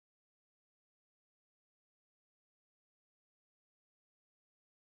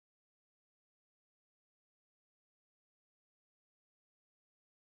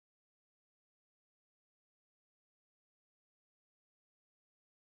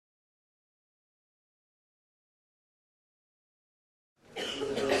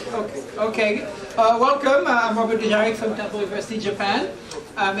Okay. Welcome. I'm Robert Dejaric from Temple University, Japan.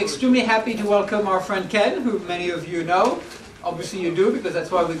 I'm extremely happy to welcome our friend Ken, who many of you know. Obviously you do, because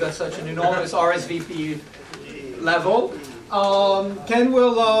that's why we got such an enormous RSVP level. Ken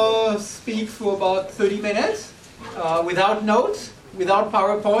will speak for about 30 minutes, without notes, without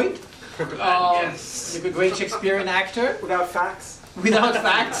PowerPoint. Yes. He's a great Shakespearean actor. Without facts? Without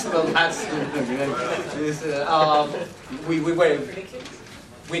facts? Well, that's...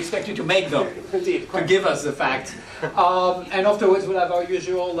 we expect you to make them, Indeed. to give us the fact. And afterwards we'll have our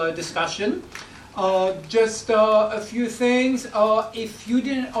usual discussion. Just a few things. If you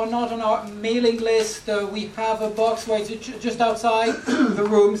are not on our mailing list, we have a box where it's just outside the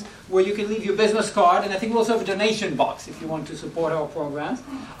rooms where you can leave your business card, and I think we also have a donation box if you want to support our programs.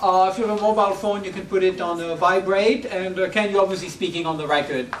 If you have a mobile phone, you can put it on vibrate, and Ken, you're obviously speaking on the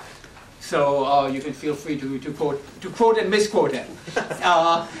record, so you can feel free to quote and misquote it.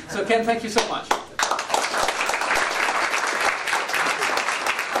 So Ken, thank you so much.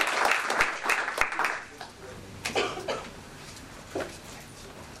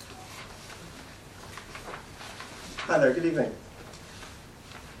 Hi there, good evening.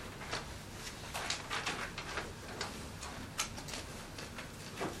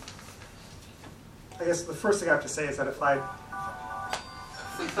 I guess the first thing I have to say is that if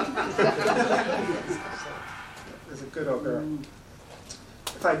there's a good ogre.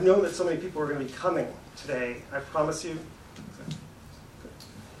 If I'd known that so many people were going to be coming today, I promise you,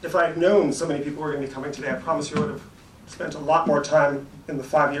 if I had known so many people were going to be coming today, I promise you I would have spent a lot more time in the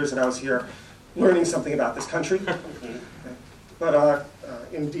 5 years that I was here learning something about this country. But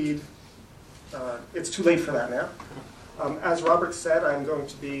indeed, it's too late for that now. As Robert said, I'm going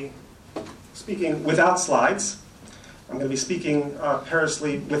to be speaking without slides. I'm going to be speaking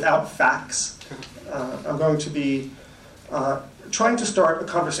perilously without facts. I'm going to be trying to start a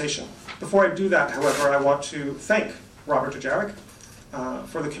conversation. Before I do that, however, I want to thank Robert Dejaric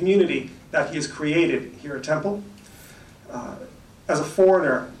for the community that he has created here at Temple. As a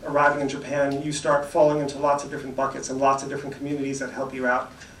foreigner arriving in Japan, you start falling into lots of different buckets and lots of different communities that help you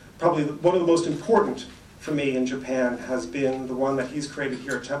out. Probably one of the most important for me in Japan has been the one that he's created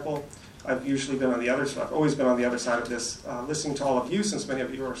here at Temple. I've usually been on the other side. I've always been on the other side of this, listening to all of you, since many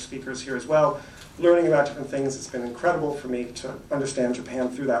of you are speakers here as well, learning about different things. It's been incredible for me to understand Japan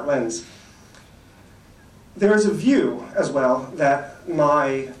through that lens. There is a view as well that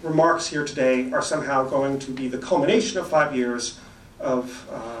my remarks here today are somehow going to be the culmination of 5 years of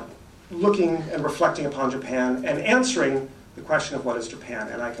looking and reflecting upon Japan and answering the question of what is Japan.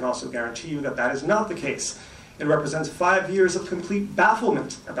 And I can also guarantee you that that is not the case. It represents 5 years of complete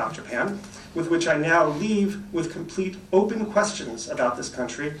bafflement about Japan, with which I now leave with complete open questions about this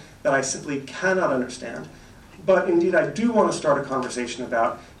country that I simply cannot understand. But indeed, I do want to start a conversation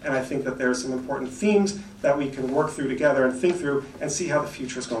about, and I think that there are some important themes that we can work through together and think through and see how the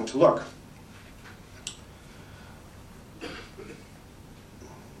future is going to look.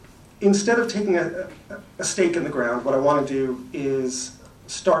 Instead of taking a stake in the ground, what I want to do is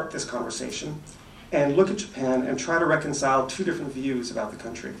start this conversation and look at Japan and try to reconcile two different views about the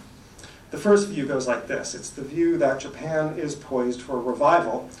country. The first view goes like this. It's the view that Japan is poised for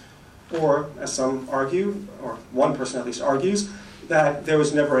revival, or as some argue, or one person at least argues, that there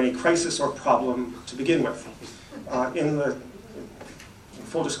was never any crisis or problem to begin with. In the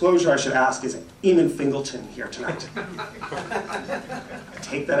full disclosure, I should ask, is Eamon Fingleton here tonight? I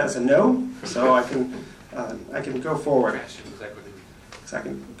take that as a no, so I can go forward. So I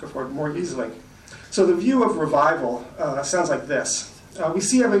can go forward more easily. So the view of revival sounds like this. We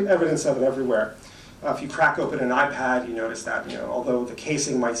see evidence of it everywhere. If you crack open an iPad, you notice that, although the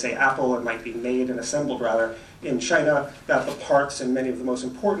casing might say Apple, it might be made and assembled rather in China, that the parts and many of the most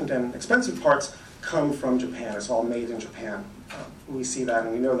important and expensive parts come from Japan. It's all made in Japan. We see that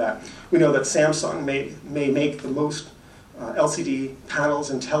and we know that. We know that Samsung may make the most LCD panels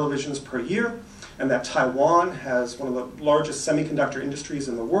and televisions per year, and that Taiwan has one of the largest semiconductor industries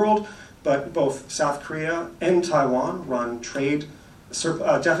in the world, but both South Korea and Taiwan run trade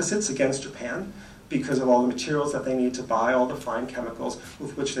deficits against Japan because of all the materials that they need to buy, all the fine chemicals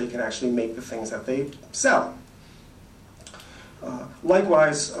with which they can actually make the things that they sell.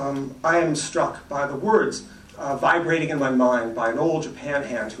 Likewise, I am struck by the words vibrating in my mind by an old Japan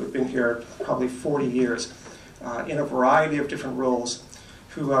hand who had been here probably 40 years in a variety of different roles,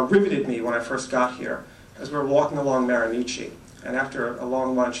 who riveted me when I first got here as we were walking along Marunouchi. And after a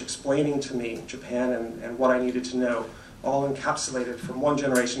long lunch explaining to me Japan and what I needed to know, all encapsulated from one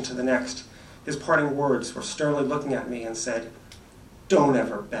generation to the next, his parting words were sternly looking at me and said, "Don't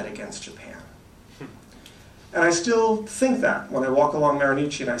ever bet against Japan." And I still think that when I walk along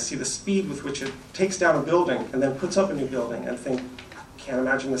Marinichi and I see the speed with which it takes down a building and then puts up a new building, and think, can't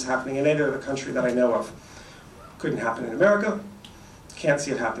imagine this happening in any other country that I know of. Couldn't happen in America, can't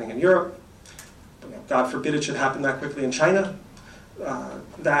see it happening in Europe. God forbid it should happen that quickly in China.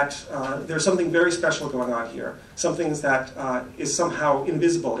 There's something very special going on here. Something that is somehow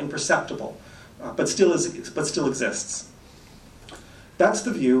invisible, imperceptible, but still exists. That's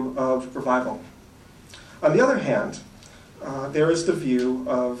the view of revival. On the other hand, there is the view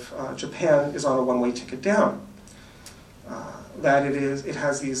of Japan is on a one-way ticket down. That it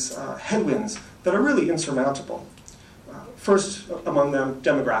has these headwinds that are really insurmountable. First among them,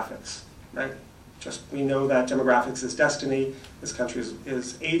 demographics, right? We know that demographics is destiny. This country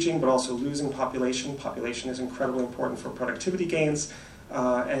is aging, but also losing population. Population is incredibly important for productivity gains.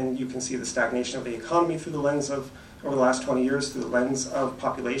 And you can see the stagnation of the economy through the lens of, over the last 20 years, through the lens of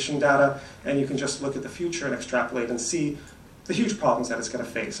population data. And you can just look at the future and extrapolate and see the huge problems that it's going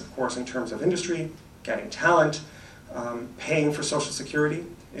to face, of course, in terms of industry, getting talent, paying for Social Security,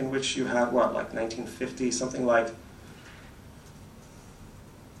 in which you had, what, like 1950, something like,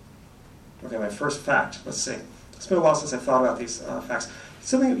 okay, my first fact, let's see. It's been a while since I thought about these facts.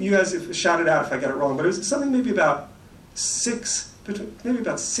 Something you guys have shouted out if I get it wrong, but it was something maybe about six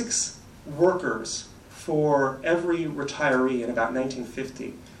workers for every retiree in about 1950.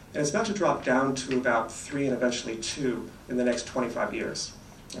 And it's about to drop down to about 3 and eventually 2 in the next 25 years.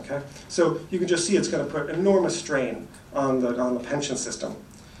 Okay? So you can just see it's going to put enormous strain on the pension system.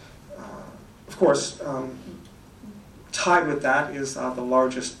 Of course, tied with that is the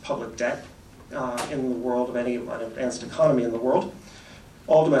largest public debt in the world of any advanced economy in the world.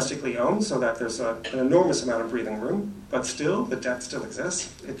 All domestically owned, so that there's an enormous amount of breathing room, but still, the debt still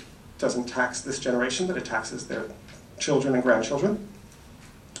exists. It doesn't tax this generation, but it taxes their children and grandchildren.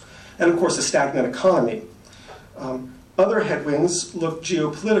 And of course, a stagnant economy. Other headwinds look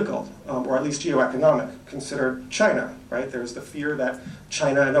geopolitical, or at least geoeconomic. Consider China, right? There's the fear that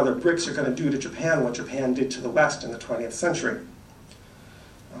China and other BRICS are going to do to Japan what Japan did to the West in the 20th century.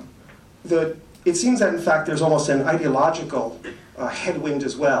 It seems that, in fact, there's almost an ideological headwind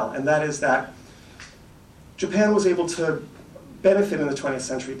as well, and that is that Japan was able to benefit in the 20th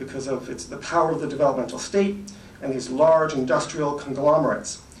century because of the power of the developmental state and these large industrial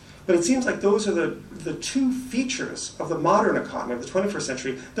conglomerates. But it seems like those are the two features of the modern economy of the 21st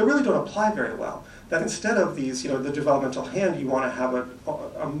century that really don't apply very well. That instead of these, the developmental hand, you want to have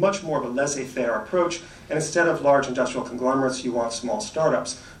a much more of a laissez-faire approach, and instead of large industrial conglomerates, you want small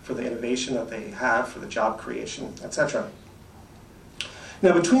startups for the innovation that they have, for the job creation, etc.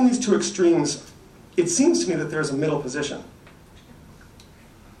 Now, between these two extremes, it seems to me that there's a middle position.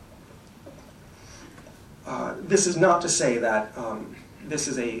 This is not to say that this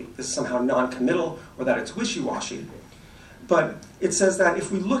is somehow non-committal or that it's wishy-washy, but it says that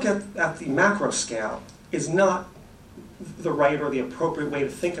if we look at the macro scale, it's not the right or the appropriate way to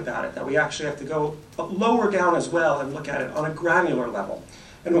think about it, that we actually have to go lower down as well and look at it on a granular level.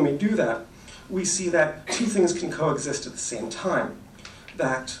 And when we do that, we see that two things can coexist at the same time.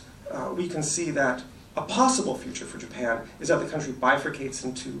 That we can see that a possible future for Japan is that the country bifurcates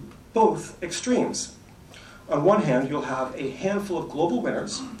into both extremes. On one hand, you'll have a handful of global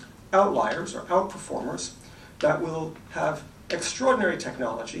winners, outliers or outperformers, that will have extraordinary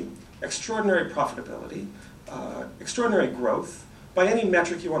technology, extraordinary profitability, extraordinary growth. By any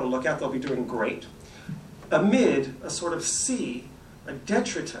metric you want to look at, they'll be doing great, amid a sort of sea, a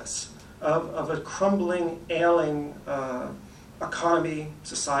detritus of a crumbling, ailing economy,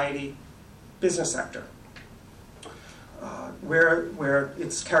 society, business sector, where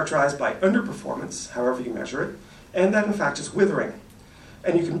it's characterized by underperformance, however you measure it, and that in fact is withering.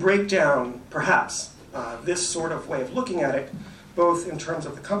 And you can break down, perhaps, this sort of way of looking at it, both in terms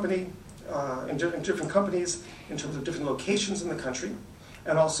of the company, in different companies, in terms of different locations in the country,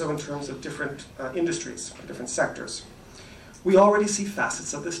 and also in terms of different industries, different sectors. We already see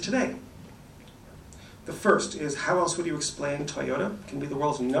facets of this today. The first is, how else would you explain Toyota can be the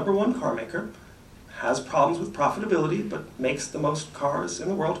world's #1 car maker, has problems with profitability, but makes the most cars in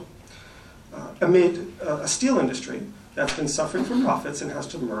the world, amid a steel industry that's been suffering from profits and has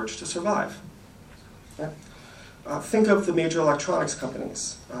to merge to survive. Okay? Think of the major electronics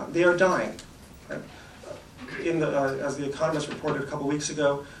companies. They are dying. Right? As The Economist reported a couple weeks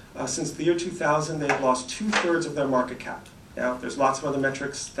ago, since the year 2000, they've lost 2/3 of their market cap. Now, there's lots of other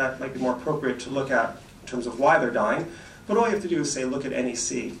metrics that might be more appropriate to look at in terms of why they're dying, but all you have to do is say, look at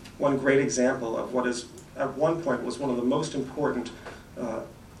NEC, one great example of what is, at one point, was one of the most important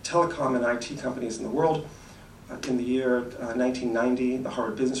telecom and IT companies in the world. In the year 1990, the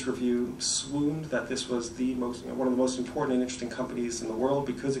Harvard Business Review swooned that this was the most, one of the most important and interesting companies in the world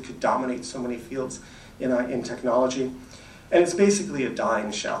because it could dominate so many fields in technology. And it's basically a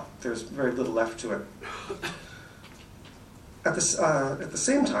dying shell. There's very little left to it. At the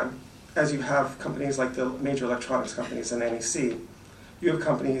same time, as you have companies like the major electronics companies and NEC, you have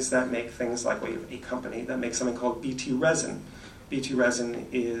companies that make things like, well, you have a company that makes something called BT resin. BT resin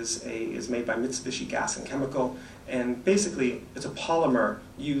is made by Mitsubishi Gas and Chemical, and basically it's a polymer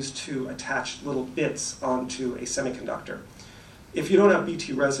used to attach little bits onto a semiconductor. If you don't have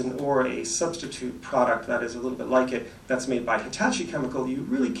BT resin or a substitute product that is a little bit like it that's made by Hitachi Chemical, you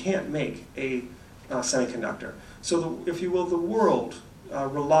really can't make a semiconductor. So, if you will, the world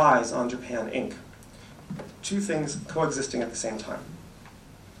relies on Japan Inc. Two things coexisting at the same time.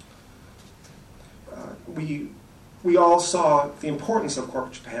 We all saw the importance of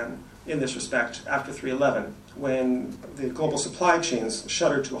corporate Japan in this respect after 3/11, when the global supply chains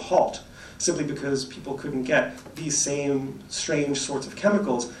shuddered to a halt, simply because people couldn't get these same strange sorts of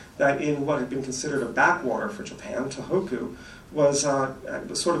chemicals that in what had been considered a backwater for Japan, Tohoku, was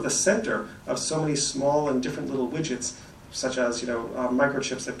sort of the center of so many small and different little widgets, such as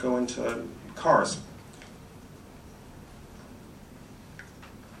microchips that go into cars.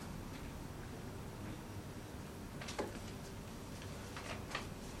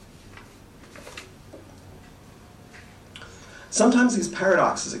 Sometimes these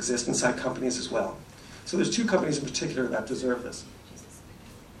paradoxes exist inside companies as well. So there's two companies in particular that deserve this.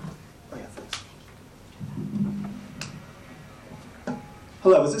 Oh yeah, thanks.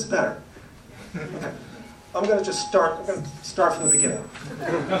 Hello, is this better? Okay. I'm going to start from the beginning.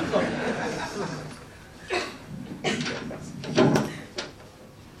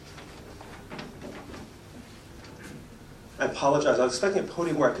 I apologize. I was expecting a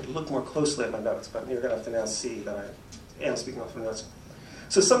podium where I could look more closely at my notes, but you're going to have to now see that I am speaking off my notes.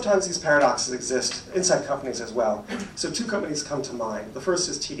 So sometimes these paradoxes exist inside companies as well. So two companies come to mind. The first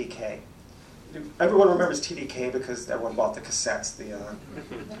is TDK. Everyone remembers TDK because everyone bought the cassettes, the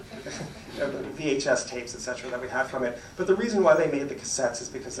VHS tapes, etc. that we had from it. But the reason why they made the cassettes is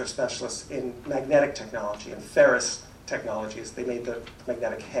because they're specialists in magnetic technology and ferrous technologies. They made the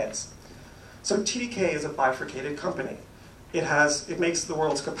magnetic heads. So TDK is a bifurcated company. It makes the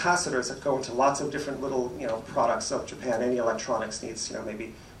world's capacitors that go into lots of different little products of Japan. Any electronics needs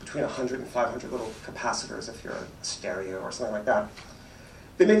maybe between 100 and 500 little capacitors if you're a stereo or something like that.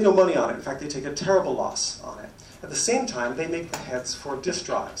 They make no money on it. In fact, they take a terrible loss on it. At the same time, they make the heads for disk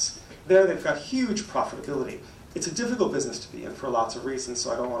drives. There, they've got huge profitability. It's a difficult business to be in for lots of reasons,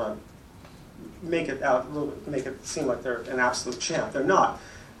 so I don't want to make it seem like they're an absolute champ. They're not.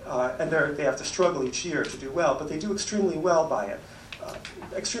 And they have to struggle each year to do well, but they do extremely well by it.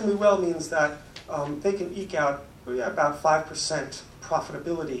 Extremely well means that they can eke out about 5%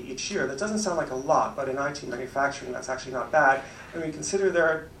 profitability each year. That doesn't sound like a lot, but in IT manufacturing, that's actually not bad. And we consider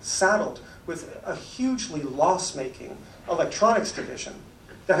they're saddled with a hugely loss-making electronics division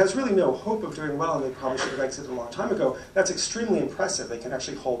that has really no hope of doing well, and they probably should have exited a long time ago. That's extremely impressive. They can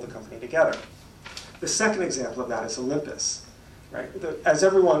actually hold the company together. The second example of that is Olympus. Right? As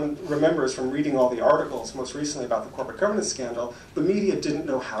everyone remembers from reading all the articles, most recently about the corporate governance scandal, the media didn't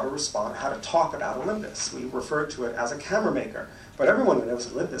know how to respond, how to talk about Olympus. We referred to it as a camera maker. But everyone who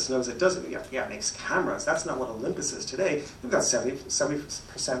knows Olympus knows it doesn't, it makes cameras. That's not what Olympus is today. We've got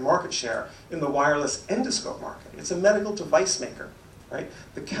 70% market share in the wireless endoscope market. It's a medical device maker. Right?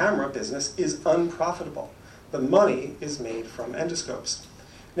 The camera business is unprofitable. The money is made from endoscopes.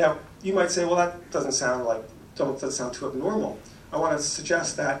 Now, you might say, well, that doesn't sound too abnormal. I want to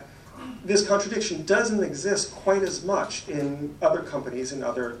suggest that this contradiction doesn't exist quite as much in other companies in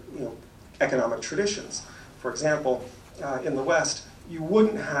other economic traditions. For example, in the West, you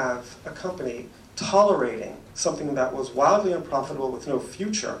wouldn't have a company tolerating something that was wildly unprofitable with no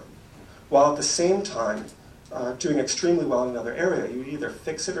future, while at the same time doing extremely well in another area. You'd either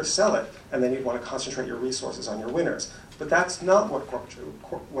fix it or sell it, and then you'd want to concentrate your resources on your winners. But that's not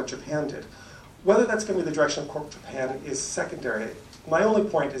what Japan did. Whether that's going to be the direction of corporate Japan is secondary. My only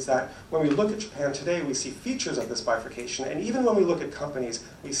point is that when we look at Japan today, we see features of this bifurcation, and even when we look at companies,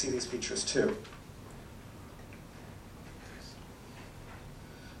 we see these features too.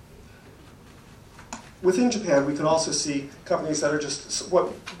 Within Japan, we can also see companies that are just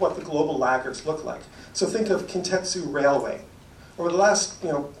what the global laggards look like. So think of Kintetsu Railway. Over the last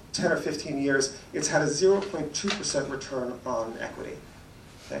 10 or 15 years, it's had a 0.2% return on equity.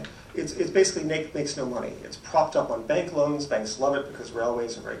 Okay? It basically makes no money. It's propped up on bank loans. Banks love it because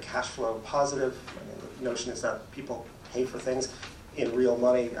railways are very cash flow positive. I mean, the notion is that people pay for things. in real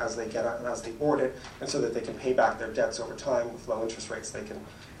money as they get it, as they board it, and so that they can pay back their debts over time with low interest rates. They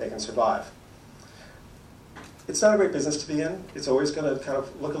can survive. It's not a great business to be in. It's always going to kind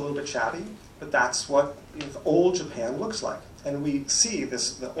of look a little bit shabby, but that's what the old Japan looks like. And we see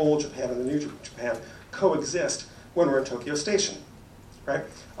the old Japan and the new Japan coexist when we're in Tokyo Station. Right?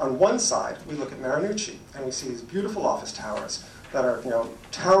 On one side, we look at Marunouchi, and we see these beautiful office towers that are,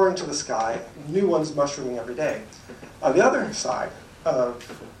 towering to the sky, new ones mushrooming every day. On the other side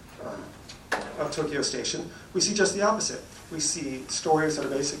of Tokyo Station, we see just the opposite. We see stories that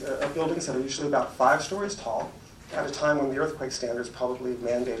are buildings that are usually about 5 stories tall, at a time when the earthquake standards probably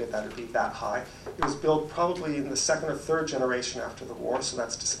mandated that it be that high. It was built probably in the 2nd or 3rd generation after the war, so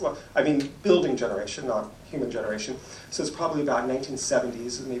that's just, well, I mean building generation, not human generation. So it's probably about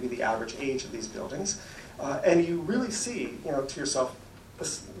 1970s, maybe the average age of these buildings. And you really see, to yourself,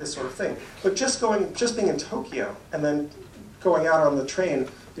 this sort of thing. But just being in Tokyo and then going out on the train,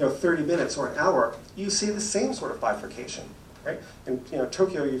 30 minutes or an hour, you see the same sort of bifurcation, right? In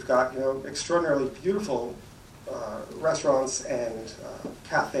Tokyo, you've got extraordinarily beautiful restaurants and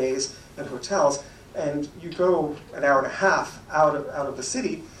cafes and hotels, and you go an hour and a half out of the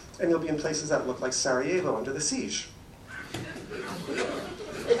city, and you'll be in places that look like Sarajevo under the siege.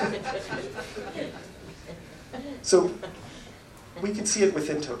 So we can see it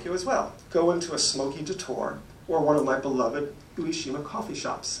within Tokyo as well. Go into a smoky Detour or one of my beloved Ueshima coffee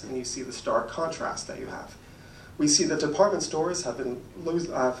shops, and you see the stark contrast that you have. We see that department stores have been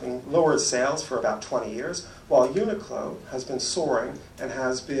having lowered sales for about 20 years, while Uniqlo has been soaring and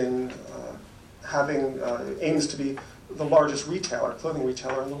has been aims to be the largest clothing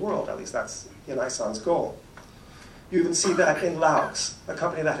retailer in the world. At least that's Yanai-san's goal. You even see that in Laos, a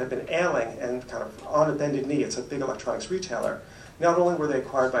company that had been ailing and kind of on a bended knee. It's a big electronics retailer. Not only were they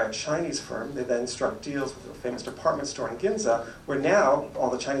acquired by a Chinese firm, they then struck deals with a famous department store in Ginza, where now all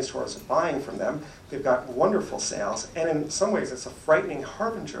the Chinese stores are buying from them. They've got wonderful sales, and in some ways it's a frightening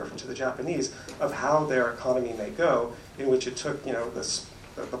harbinger to the Japanese of how their economy may go, in which it took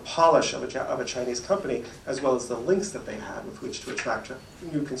the polish of a Chinese company, as well as the links that they had with which to attract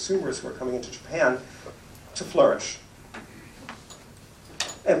new consumers who are coming into Japan, to flourish.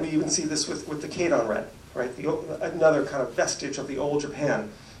 And we even see this with the Keidan Ren. Right, another kind of vestige of the old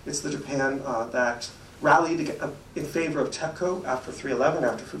Japan. It's the Japan that rallied in favor of TEPCO after 3/11,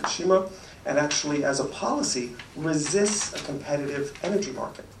 after Fukushima, and actually, as a policy, resists a competitive energy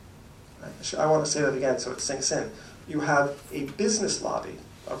market. Right? I want to say that again so it sinks in. You have a business lobby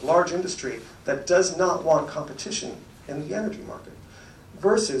of large industry that does not want competition in the energy market,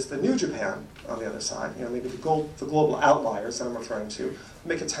 versus the new Japan on the other side, maybe the global outliers that I'm referring to.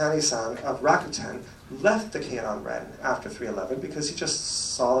 Mikitani-san of Rakuten left the Keidan Ren after 3/11 because he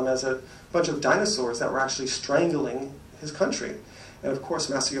just saw them as a bunch of dinosaurs that were actually strangling his country. And of course,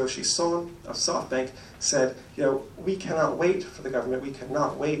 Masayoshi Son of SoftBank said, we cannot wait for the government, we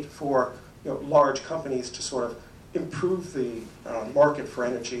cannot wait for large companies to sort of improve the market for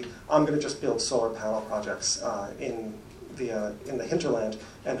energy. I'm going to just build solar panel projects in the hinterland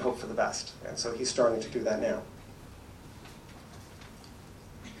and hope for the best. And so he's starting to do that now.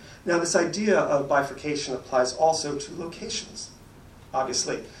 Now, this idea of bifurcation applies also to locations.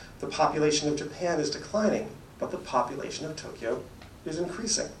 Obviously, the population of Japan is declining, but the population of Tokyo is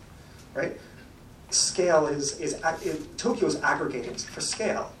increasing, right? Scale Tokyo is aggregating for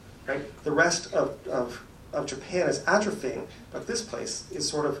scale, right? The rest of Japan is atrophying, but this place is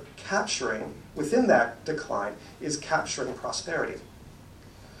sort of capturing, within that decline, is capturing prosperity.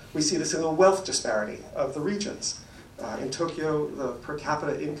 We see this in the wealth disparity of the regions. In Tokyo, the per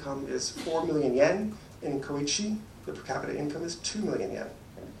capita income is 4 million yen. In Koichi, the per capita income is 2 million yen,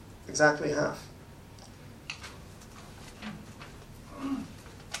 exactly half.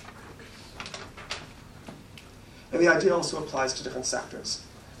 And the idea also applies to different sectors.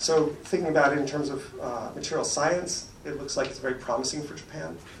 So thinking about it in terms of material science, it looks like it's very promising for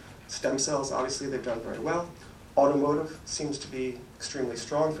Japan. Stem cells, obviously, they've done very well. Automotive seems to be extremely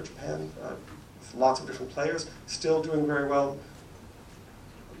strong for Japan. Lots of different players, still doing very well.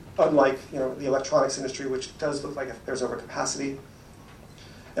 Unlike the electronics industry, which does look like there's overcapacity.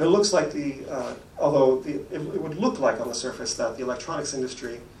 And it looks like although it would look like on the surface that the electronics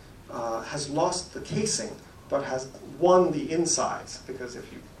industry has lost the casing, but has won the insides, because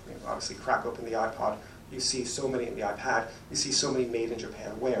if you obviously crack open the iPod, you see so many in the iPad, you see so many made in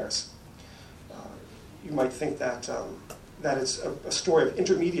Japan wares. You might think that that is a story of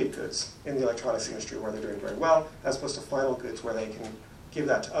intermediate goods in the electronics industry where they're doing very well, as opposed to final goods where they can give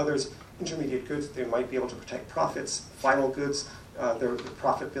that to others. Intermediate goods, they might be able to protect profits. Final goods, their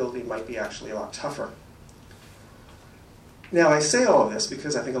profitability might be actually a lot tougher. Now, I say all of this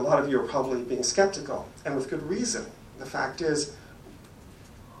because I think a lot of you are probably being skeptical, and with good reason. The fact is,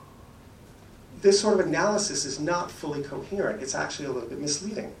 this sort of analysis is not fully coherent. It's actually a little bit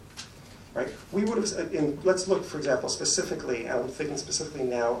misleading. Right? We would have, let's look, for example, specifically, and I'm thinking specifically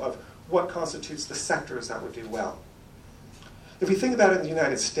now of what constitutes the sectors that would do well. If we think about it in the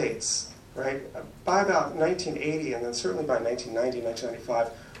United States, right, by about 1980, and then certainly by 1990,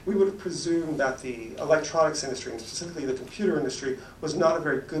 1995, we would have presumed that the electronics industry, and specifically the computer industry, was not a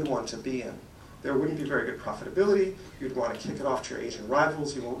very good one to be in. There wouldn't be very good profitability. You'd want to kick it off to your Asian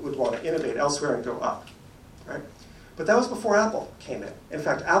rivals. You would want to innovate elsewhere and go up. Right? But that was before Apple came in. In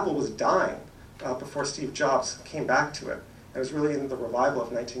fact, Apple was dying before Steve Jobs came back to it. It was really in the revival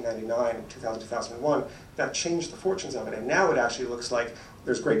of 1999, 2000, 2001 that changed the fortunes of it. And now it actually looks like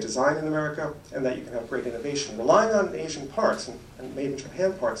there's great design in America and that you can have great innovation, relying on Asian parts and made in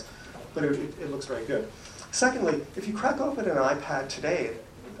Japan parts, but it looks very good. Secondly, if you crack open an iPad today,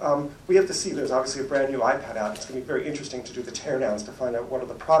 we have to see there's obviously a brand new iPad out. It's going to be very interesting to do the teardowns to find out what are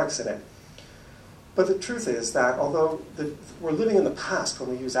the products in it. But the truth is that although we're living in the past when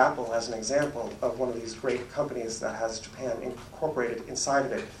we use Apple as an example of one of these great companies that has Japan incorporated inside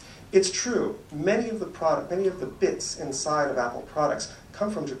of it, it's true. Many of the bits inside of Apple products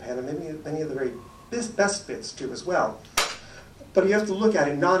come from Japan, and many of the very best bits do as well. But you have to look at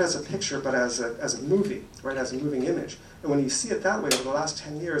it not as a picture, but as a movie, right? As a moving image. And when you see it that way over the last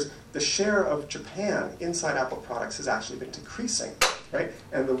 10 years, the share of Japan inside Apple products has actually been decreasing, right?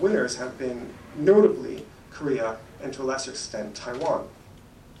 And the winners have been notably Korea and to a lesser extent Taiwan.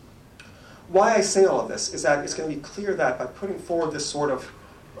 Why I say all of this is that it's going to be clear that by putting forward this sort of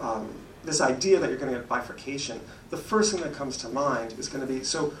this idea that you're going to get bifurcation, the first thing that comes to mind is going to be,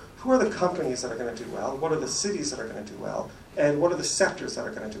 so who are the companies that are going to do well? What are the cities that are going to do well? And what are the sectors that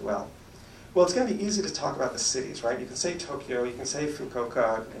are going to do well? Well, it's going to be easy to talk about the cities, right? You can say Tokyo, you can say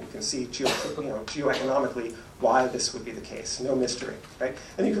Fukuoka, and you can see geoeconomically why this would be the case. No mystery, right?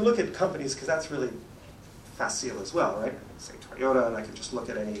 And you can look at companies, because that's really facile as well, right? I can say Toyota, and I can just look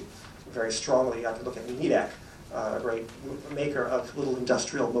at any very strongly. I could look at Nidec, a great maker of little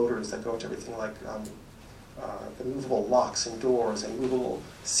industrial motors that go into everything like the movable locks and doors and movable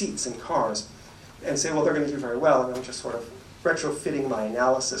seats in cars, and say, well, they're going to do very well, and I'm just sort of retrofitting my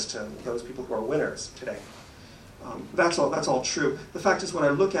analysis to those people who are winners today. That's all true. The fact is, when I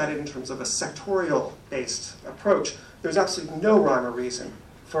look at it in terms of a sectorial-based approach, there's absolutely no rhyme or reason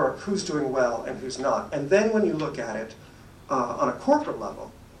for who's doing well and who's not. And then when you look at it on a corporate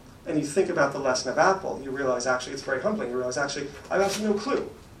level, and you think about the lesson of Apple, you realize actually it's very humbling. You realize actually I have absolutely no clue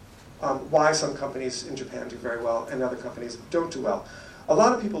why some companies in Japan do very well and other companies don't do well. A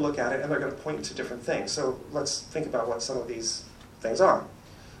lot of people look at it and they're going to point to different things. So let's think about what some of these things are.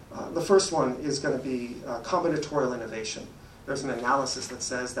 The first one is going to be combinatorial innovation. There's an analysis that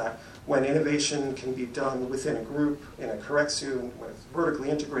says that when innovation can be done within a group, in a keiretsu, and when it's vertically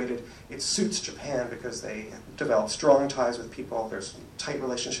integrated, it suits Japan because they develop strong ties with people. There's tight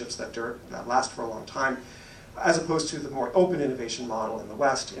relationships that last for a long time, as opposed to the more open innovation model in the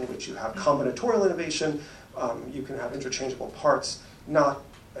West, in which you have combinatorial innovation. You can have interchangeable parts, not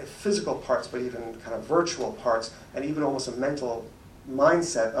physical parts, but even kind of virtual parts, and even almost a mental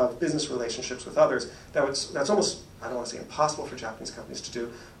mindset of business relationships with others. That's almost, I don't want to say impossible for Japanese companies to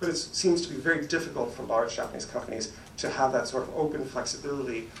do, but it seems to be very difficult for large Japanese companies to have that sort of open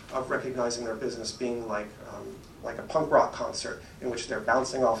flexibility of recognizing their business being like a punk rock concert in which they're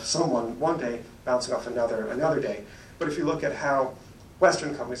bouncing off someone one day, bouncing off another day. But if you look at how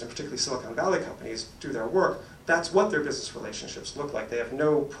Western companies, and particularly Silicon Valley companies, do their work, that's what their business relationships look like. They have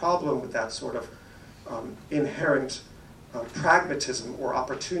no problem with that sort of inherent pragmatism or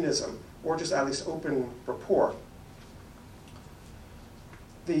opportunism, or just at least open rapport.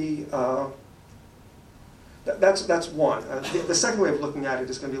 That's one. The second way of looking at it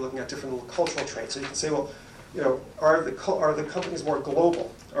is going to be looking at different little cultural traits. So you can say, well, are the companies more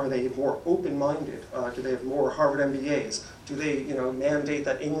global? Are they more open-minded? Do they have more Harvard MBAs? Do they mandate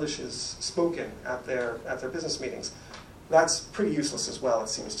that English is spoken at their business meetings? That's pretty useless as well, it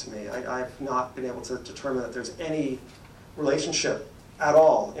seems to me. I've not been able to determine that there's any relationship at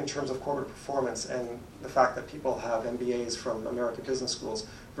all in terms of corporate performance and the fact that people have MBAs from American business schools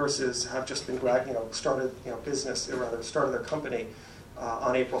versus have just been started their company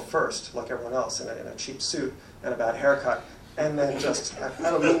on April 1st, like everyone else, in a cheap suit and a bad haircut. And then just,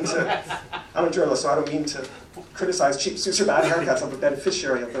 I'm a journalist, so I don't mean to criticize cheap suits or bad haircuts. I'm a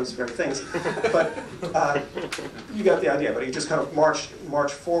beneficiary of those very things. But you got the idea. But you just kind of march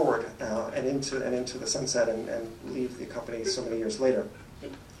forward and into the sunset and leave the company so many years later.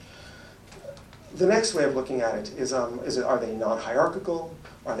 The next way of looking at it is are they non-hierarchical?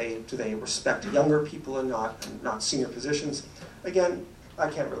 Do they respect younger people and not senior positions? Again, I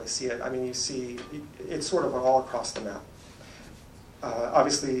can't really see it. I mean, you see, it's sort of all across the map.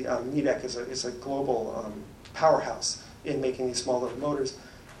 Obviously, Nidec is a global powerhouse in making these small little motors.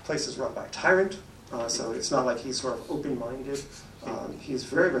 The place is run by a tyrant, so it's not like he's sort of open-minded. He's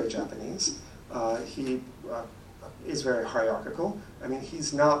very, very Japanese. He is very hierarchical. I mean,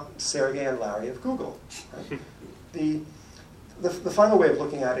 he's not Sergey and Larry of Google. Right? The final way of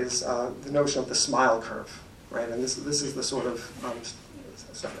looking at it is the notion of the smile curve, right? And this is the sort of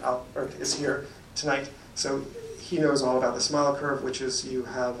stuff Albert is here tonight. So he knows all about the smile curve, which is you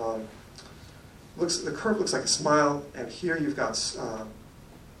have the curve looks like a smile, and here you've got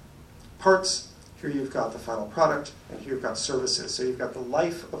parts. Here you've got the final product, and here you've got services. So you've got the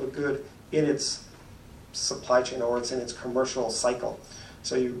life of a good in its supply chain, or it's in its commercial cycle.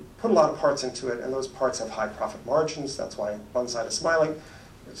 So you put a lot of parts into it, and those parts have high profit margins. That's why one side is smiling.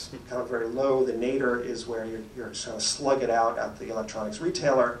 It's kind of very low. The nadir is where you're trying to slug it out at the electronics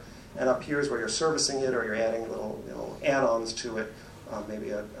retailer, and up here is where you're servicing it, or you're adding little add-ons to it,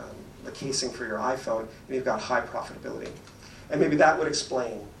 maybe a casing for your iPhone, and you've got high profitability. And maybe that would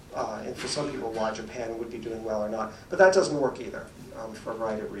explain, and for some people, why Japan would be doing well or not. But that doesn't work either, for a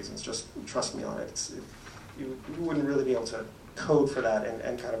variety of reasons. Just trust me on it. You wouldn't really be able to code for that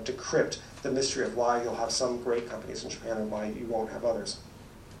and kind of decrypt the mystery of why you'll have some great companies in Japan and why you won't have others.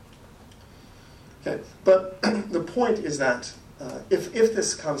 Okay, but the point is that if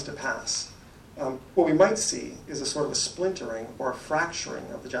this comes to pass, what we might see is a sort of a splintering or a fracturing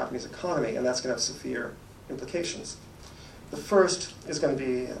of the Japanese economy, and that's going to have severe implications. The first is going to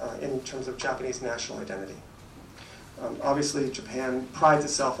be in terms of Japanese national identity. Obviously, Japan prides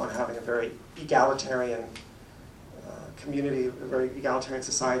itself on having a very egalitarian community, a very egalitarian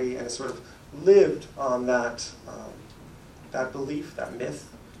society, and has sort of lived on that belief, that myth,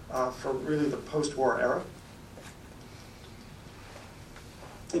 for really the post-war era.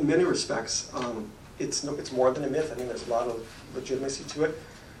 In many respects, it's more than a myth. I mean, there's a lot of legitimacy to it.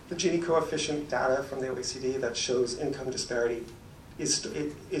 The Gini coefficient data from the OECD that shows income disparity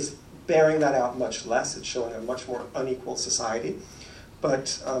is bearing that out much less. It's showing a much more unequal society.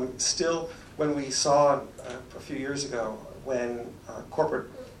 But still, when we saw a few years ago when corporate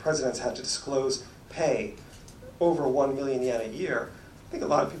presidents had to disclose pay over 1 million yen a year, I think a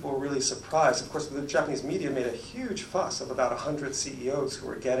lot of people were really surprised. Of course, the Japanese media made a huge fuss of about 100 CEOs who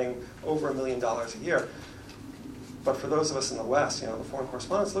were getting over $1 million a year. But for those of us in the West, the foreign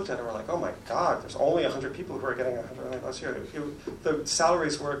correspondents looked at it and were like, oh my God, there's only 100 people who are getting $100 million a year. The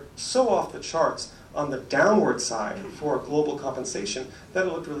salaries were so off the charts on the downward side for global compensation that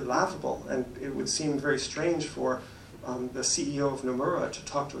it looked really laughable. And it would seem very strange for the CEO of Nomura to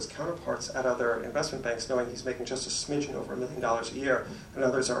talk to his counterparts at other investment banks knowing he's making just a smidgen over $1 million a year, and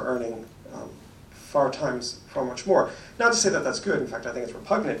others are earning far much more. Not to say that that's good. In fact, I think it's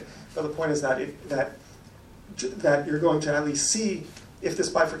repugnant. But the point is that that you're going to at least see, if this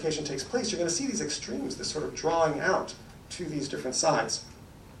bifurcation takes place, you're going to see these extremes, this sort of drawing out to these different sides.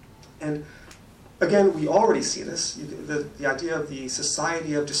 And again, we already see this. The idea of the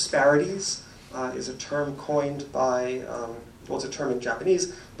society of disparities is a term coined by, well, it's a term in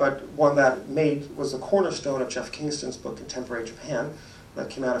Japanese, but one that was the cornerstone of Jeff Kingston's book, Contemporary Japan, that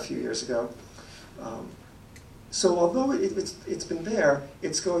came out a few years ago. So although it's been there,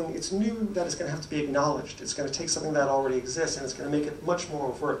 it's new that it's going to have to be acknowledged. It's going to take something that already exists, and it's going to make it much more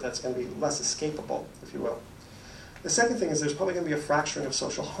overt. That's going to be less escapable, if you will. The second thing is there's probably going to be a fracturing of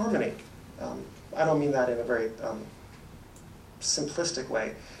social harmony. I don't mean that in a very simplistic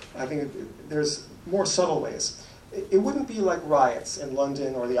way. I think there's more subtle ways. It wouldn't be like riots in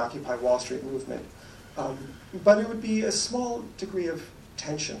London or the Occupy Wall Street movement, but it would be a small degree of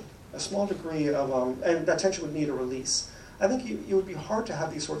tension. A small degree of, and that tension would need a release. I think it would be hard to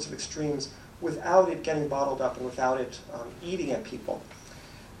have these sorts of extremes without it getting bottled up and without it eating at people.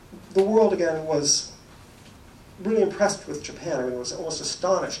 The world, again, was really impressed with Japan. I mean, it was almost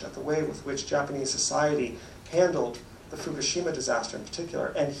astonished at the way with which Japanese society handled the Fukushima disaster in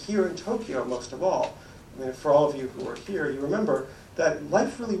particular, and here in Tokyo most of all. I mean, for all of you who were here, you remember that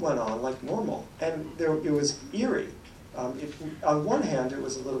life really went on like normal, and it was eerie. On one hand, it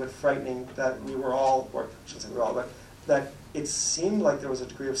was a little bit frightening that we were all, or I shouldn't say we were all, but that it seemed like there was a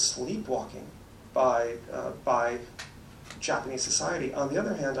degree of sleepwalking by Japanese society. On the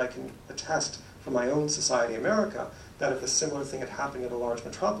other hand, I can attest from my own society, America, that if a similar thing had happened in a large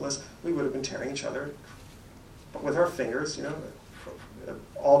metropolis, we would have been tearing each other with our fingers,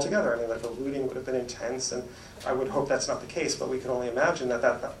 altogether. I mean, the looting would have been intense, and I would hope that's not the case, but we can only imagine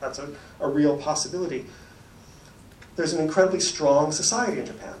that's a real possibility. There's an incredibly strong society in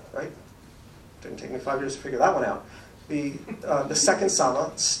Japan, right? Didn't take me 5 years to figure that one out. The second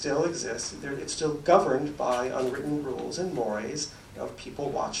sama still exists. It's still governed by unwritten rules and mores of people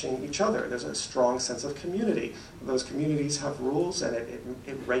watching each other. There's a strong sense of community. Those communities have rules, and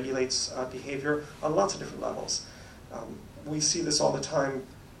it regulates behavior on lots of different levels. We see this all the time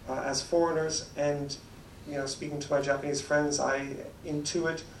as foreigners, and speaking to my Japanese friends, I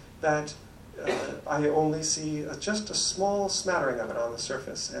intuit that I only see just a small smattering of it on the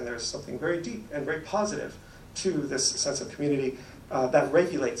surface, and there's something very deep and very positive to this sense of community that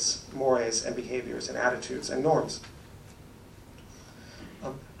regulates mores and behaviors and attitudes and norms.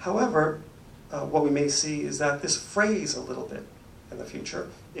 However, what we may see is that this frays a little bit in the future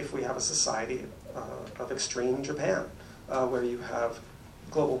if we have a society of extreme Japan, where you have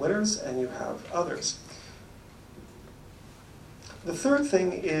global winners and you have others. The third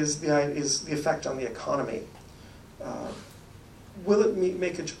thing is the effect on the economy. Will it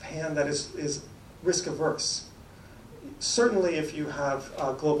make a Japan that is risk averse? Certainly, if you have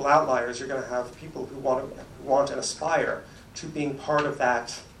global outliers, you're going to have people who want and aspire to being part of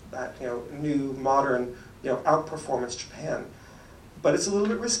that new modern outperformance Japan. But it's a little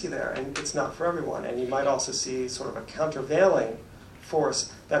bit risky there, and it's not for everyone. And you might also see sort of a countervailing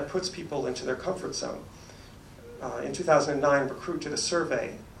force that puts people into their comfort zone. In 2009, Recruit did a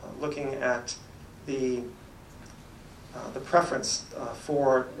survey looking at the preference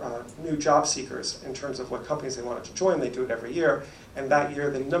for new job seekers in terms of what companies they wanted to join. They do it every year. And that year,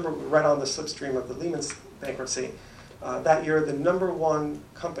 right on the slipstream of the Lehman bankruptcy, that year, the number one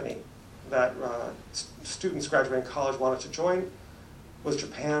company that students graduating college wanted to join was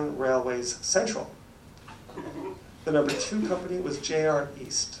Japan Railways Central. The number two company was JR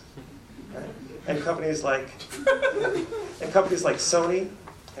East. Right? And companies like Sony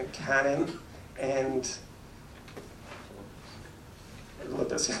and Canon and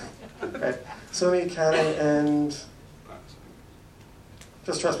right? Sony, Canon, and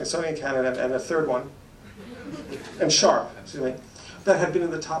just trust me, Sony and Canon, and a third one, and Sharp, excuse me, that had been in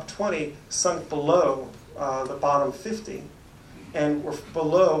the top 20 sunk below the bottom 50, and were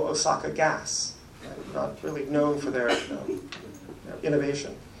below Osaka Gas, right? Not really known for their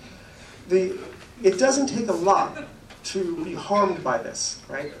innovation. It doesn't take a lot to be harmed by this,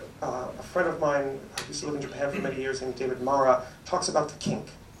 right? A friend of mine who used to live in Japan for many years, named David Mara, talks about the kink.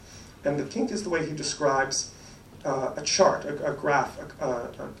 And the kink is the way he describes a chart, a graph,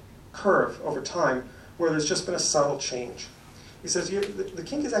 a curve over time, where there's just been a subtle change. He says the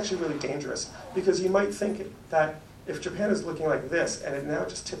kink is actually really dangerous, because you might think that if Japan is looking like this, and it now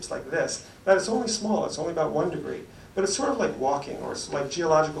just tips like this, that it's only small, it's only about 1 degree. But it's sort of like walking, or it's like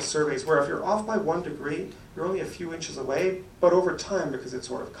geological surveys, where if you're off by 1 degree, you're only a few inches away, but over time, because it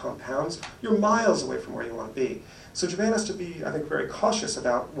sort of compounds, you're miles away from where you want to be. So Japan has to be, I think, very cautious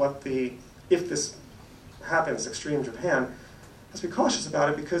about if this happens, extreme Japan, has to be cautious about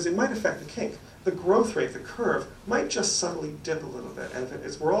it, because it might affect the kink. The growth rate, the curve, might just subtly dip a little bit. And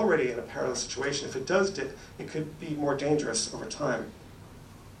if we're already in a perilous situation. If it does dip, it could be more dangerous over time.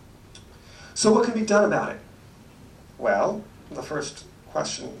 So what can be done about it? Well, the first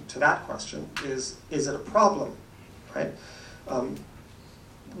question to that question is it a problem, right?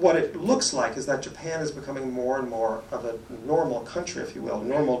 What it looks like is that Japan is becoming more and more of a normal country, if you will,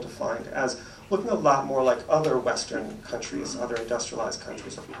 normal defined as looking a lot more like other Western countries, other industrialized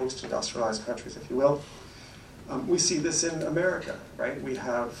countries, or post-industrialized countries, if you will. We see this in America, right? We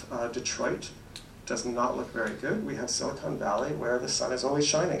have Detroit, does not look very good. We have Silicon Valley, where the sun is always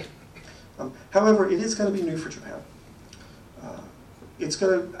shining. However, it is going to be new for Japan.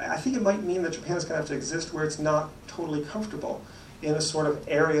 I think it might mean that Japan is going to have to exist where it's not totally comfortable, in a sort of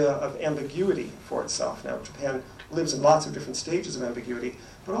area of ambiguity for itself. Now, Japan lives in lots of different stages of ambiguity,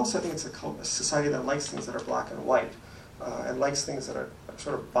 but also I think it's a society that likes things that are black and white, and likes things that are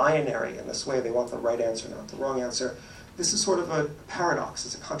sort of binary in this way. They want the right answer, not the wrong answer. This is sort of a paradox,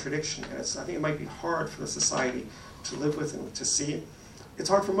 it's a contradiction, and I think it might be hard for the society to live with and to see. It's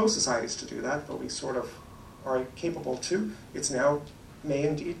hard for most societies to do that, but we sort of are capable to. It's now may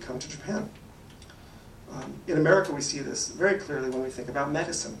indeed come to Japan. In America, we see this very clearly when we think about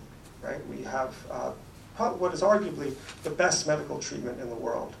medicine, right? We have what is arguably the best medical treatment in the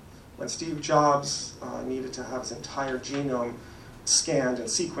world. When Steve Jobs needed to have his entire genome scanned and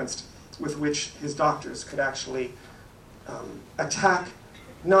sequenced, with which his doctors could actually attack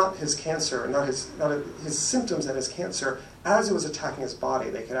not his cancer, not his symptoms and his cancer as it was attacking his body.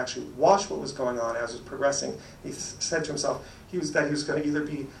 They could actually watch what was going on as it was progressing. He said to himself he was going to either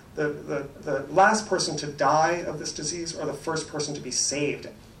be the last person to die of this disease or the first person to be saved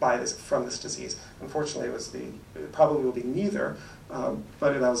from this disease. Unfortunately, it probably will be neither,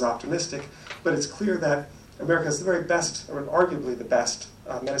 but I was optimistic. But it's clear that America is the very best, or arguably the best,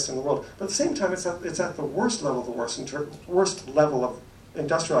 medicine in the world. But at the same time, it's at the worst level of the worst level of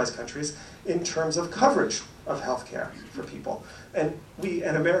industrialized countries in terms of coverage of healthcare for people. And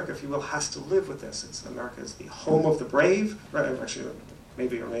America, if you will, has to live with this. America is the home of the brave, right? Actually,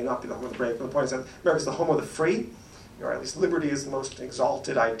 maybe or may not be the home of the brave, but the point is that America is the home of the free, or at least liberty is the most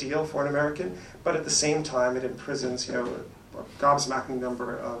exalted ideal for an American, but at the same time it imprisons, a gobsmacking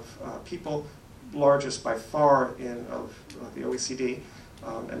number of people, largest by far of the OECD,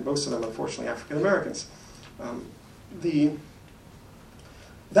 and most of them, unfortunately, African Americans.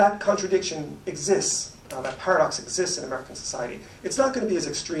 That contradiction exists, that paradox exists in American society. It's not going to be as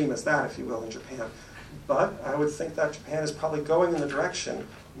extreme as that, if you will, in Japan. But I would think that Japan is probably going in the direction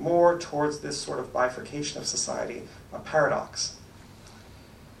more towards this sort of bifurcation of society, a paradox.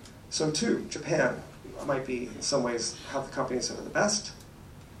 So too, Japan might be, in some ways, have the companies that are the best,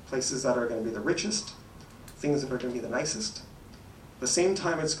 places that are going to be the richest, things that are going to be the nicest. At the same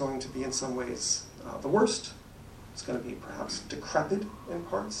time, it's going to be, in some ways, the worst. It's going to be perhaps decrepit in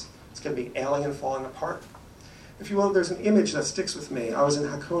parts. It's going to be alien, falling apart. If you will, there's an image that sticks with me. I was in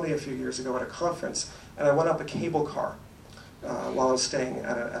Hakone a few years ago at a conference, and I went up a cable car while I was staying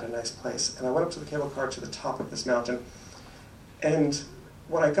at a nice place. And I went up to the cable car to the top of this mountain. And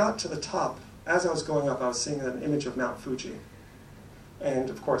when I got to the top, as I was going up, I was seeing an image of Mount Fuji. And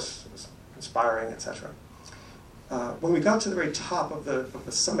of course, it was inspiring, etc. When we got to the very top of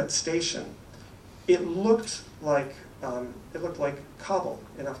the summit station, it looked like Kabul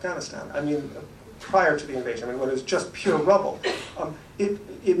in Afghanistan. I mean, prior to the invasion, when it was just pure rubble,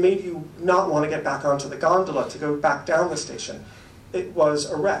 it made you not want to get back onto the gondola to go back down the station. It was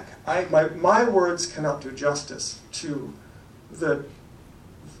a wreck. My words cannot do justice to the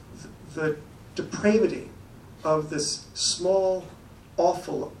depravity of this small,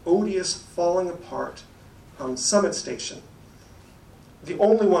 awful, odious, falling apart summit station. The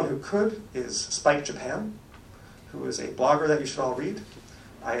only one who could is Spike Japan, who is a blogger that you should all read.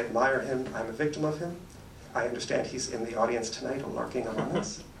 I admire him. I'm a victim of him. I understand he's in the audience tonight, lurking among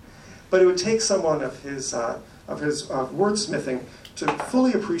us. But it would take someone of his wordsmithing to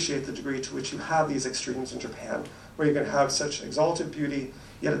fully appreciate the degree to which you have these extremes in Japan, where you can have such exalted beauty,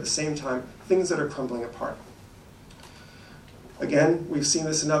 yet at the same time, things that are crumbling apart. Again, we've seen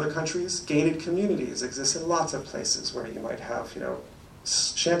this in other countries. Gated communities exist in lots of places where you might have,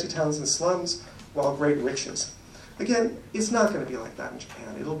 shanty towns and slums, while great riches. Again, it's not going to be like that in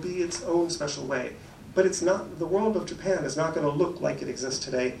Japan. It'll be its own special way. But it's not, the world of Japan is not going to look like it exists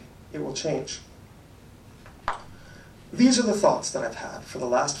today. It will change. These are the thoughts that I've had for the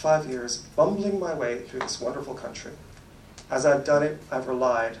last 5 years, bumbling my way through this wonderful country. As I've done it, I've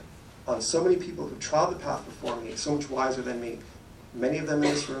relied on so many people who trod the path before me, so much wiser than me, many of them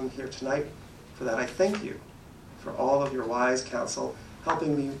in this room here tonight. For that, I thank you for all of your wise counsel,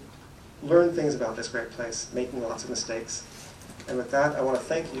 helping me learn things about this great place, making lots of mistakes. And with that, I want to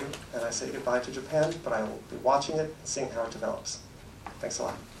thank you, and I say goodbye to Japan, but I will be watching it and seeing how it develops. Thanks a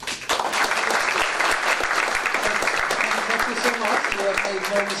lot. Thank you so much. You have made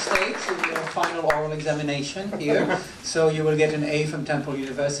no mistakes in your final oral examination here. So you will get an A from Temple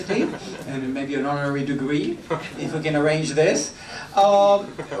University, and maybe an honorary degree, if we can arrange this.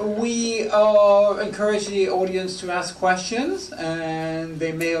 We encourage the audience to ask questions, and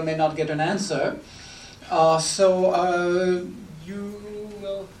they may or may not get an answer. You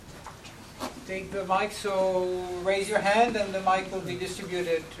will take the mic, so raise your hand, and the mic will be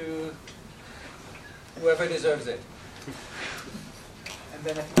distributed to whoever deserves it. And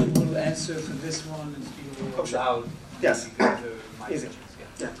then I think you will answer for this one, and you will allow yes. Easy.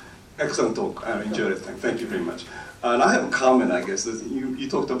 Yeah. Excellent talk. I enjoyed it. Thank you very much. And I have a comment, I guess. You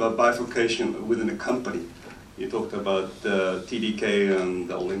talked about bifurcation within a company. You talked about TDK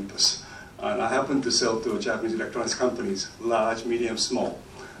and Olympus. And I happen to sell to Japanese electronics companies, large, medium, small.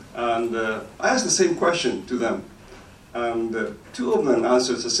 And I asked the same question to them. And two of them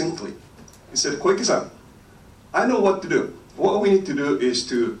answered succinctly. He said, Koike-san, I know what to do. What we need to do is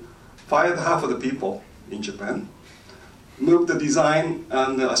to fire half of the people in Japan, move the design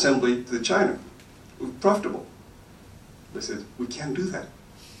and the assembly to China. We're profitable. They said, we can't do that.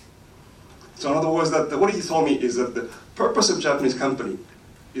 So in other words, what he told me is that the purpose of Japanese company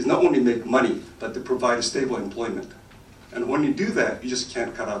is not only make money, but to provide stable employment. And when you do that, you just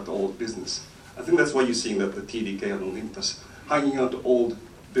can't cut out the old business. I think that's why you're seeing that the TDK and Olympus hanging out the old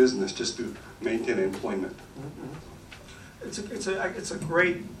business just to maintain employment. It's a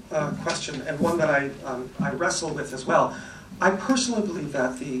great question, and one that I wrestle with as well. I personally believe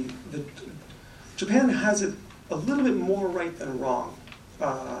that Japan has it a little bit more right than wrong.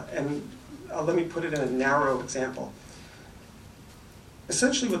 And let me put it in a narrow example.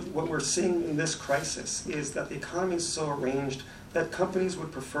 Essentially, what we're seeing in this crisis is that the economy is so arranged that companies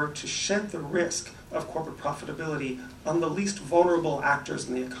would prefer to shed the risk of corporate profitability on the least vulnerable actors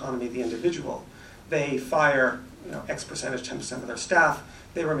in the economy, the individual. They fire X percentage, 10% of their staff,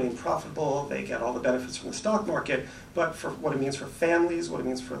 they remain profitable, they get all the benefits from the stock market, but for what it means for families, what it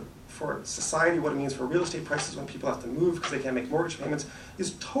means for society, what it means for real estate prices when people have to move because they can't make mortgage payments,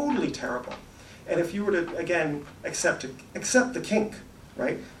 is totally terrible. And if you were to, again, accept the kink,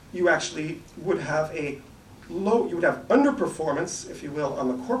 right, you actually would have you would have underperformance, if you will, on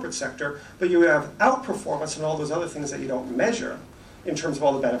the corporate sector, but you would have outperformance on all those other things that you don't measure in terms of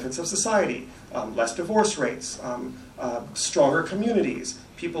all the benefits of society. Less divorce rates, stronger communities,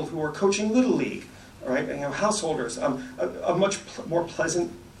 people who are coaching Little League, right, householders, a much more pleasant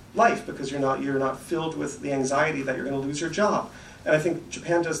life because you're not filled with the anxiety that you're going to lose your job. And I think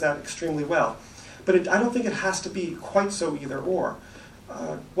Japan does that extremely well. But I don't think it has to be quite so either or.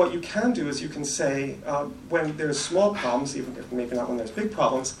 What you can do is you can say when there's small problems, even if maybe not when there's big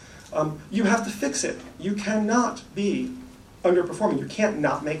problems, you have to fix it. You cannot be underperforming. You can't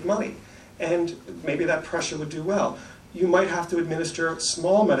not make money. And maybe that pressure would do well. You might have to administer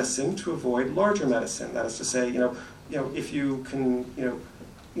small medicine to avoid larger medicine. That is to say, if you can,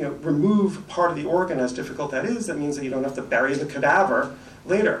 remove part of the organ, as difficult that is, that means that you don't have to bury the cadaver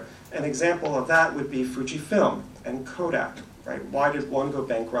later. An example of that would be Fujifilm and Kodak. Right? Why did one go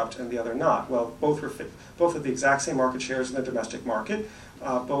bankrupt and the other not? Well, both had the exact same market shares in the domestic market.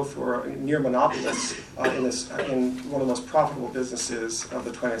 Both were near monopolists in one of the most profitable businesses of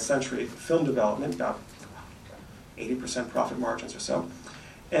the 20th century, film development, about 80% profit margins or so.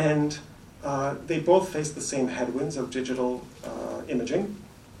 And they both faced the same headwinds of digital imaging,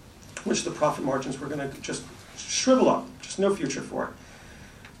 which the profit margins were going to just shrivel up, just no future for it.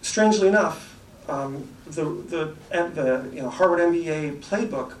 Strangely enough, the Harvard MBA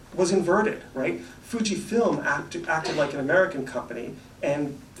playbook was inverted, right? Fujifilm acted like an American company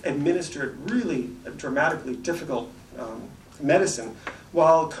and administered really dramatically difficult medicine,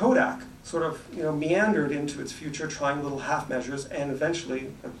 while Kodak sort of meandered into its future, trying little half measures, and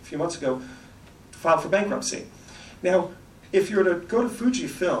eventually, a few months ago, filed for bankruptcy. Now, if you were to go to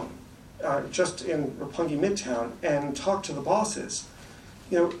Fujifilm, just in Roppongi Midtown, and talk to the bosses,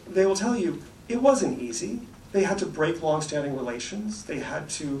 they will tell you it wasn't easy. They had to break long-standing relations. They had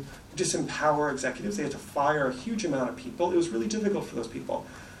to disempower executives. They had to fire a huge amount of people. It was really difficult for those people.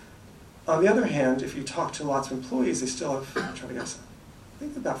 On the other hand, if you talk to lots of employees, they still have, I'm trying to guess, I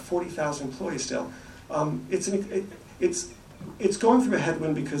think about 40,000 employees still. It's going through a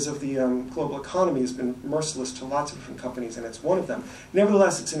headwind because of the global economy has been merciless to lots of different companies, and it's one of them.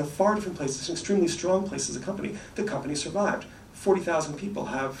 Nevertheless, it's in a far different place. It's an extremely strong place as a company. The company survived. 40,000 people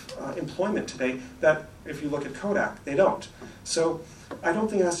have employment today that, if you look at Kodak, they don't. So I don't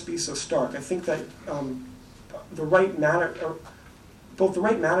think it has to be so stark. I think that both the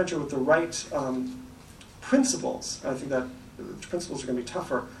right manager with the right principles, I think that the principles are going to be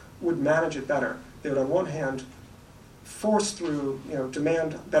tougher, would manage it better. They would, on one hand, force through,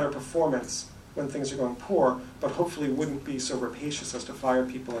 demand better performance when things are going poor, but hopefully wouldn't be so rapacious as to fire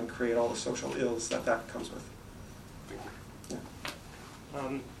people and create all the social ills that comes with.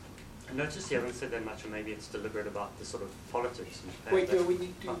 I noticed you haven't said that much, or maybe it's deliberate, about the sort of politics. Wait, we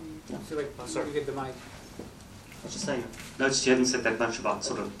need to sorry. you get the mic. I was just saying, I noticed you haven't said that much about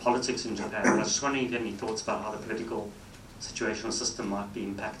sort of politics in Japan. I was just wondering if you had any thoughts about how the political situation or system might be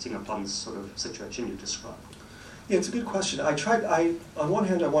impacting upon this sort of situation you described. Yeah, it's a good question. On one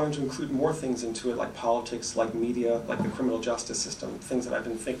hand, I wanted to include more things into it, like politics, like media, like the criminal justice system, things that I've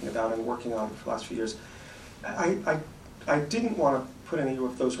been thinking about and working on for the last few years. I didn't want to put any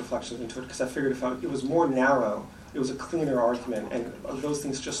of those reflections into it because I figured if it was more narrow, it was a cleaner argument, and those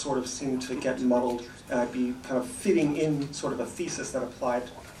things just sort of seemed to get muddled, and I'd be kind of fitting in sort of a thesis that applied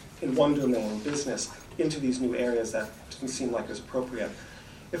in one domain, business, into these new areas that didn't seem like it was appropriate.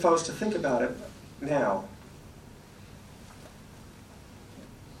 If I was to think about it now,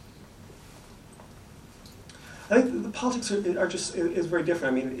 I think the politics is very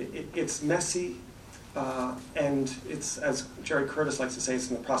different. I mean, it's messy. And it's, as Jerry Curtis likes to say, it's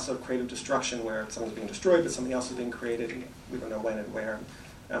in the process of creative destruction, where something's being destroyed, but something else is being created, and we don't know when and where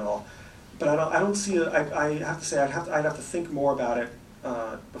and all. but I don't see it. I have to say I'd have to think more about it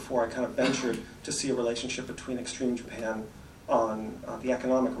before I kind of ventured to see a relationship between extreme Japan on the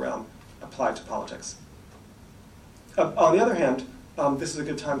economic realm applied to politics. On the other hand, this is a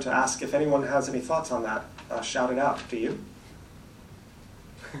good time to ask if anyone has any thoughts on that. Shout it out. Do you?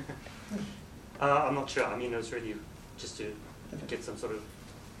 I'm not sure. I mean, it was really just to get some sort of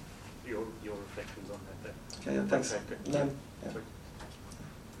your reflections on that. Okay, yeah, thanks. Yeah.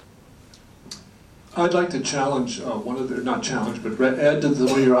 I'd like to challenge not challenge, but add to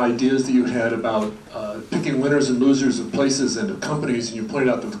one of your ideas that you had about picking winners and losers of places and of companies, and you pointed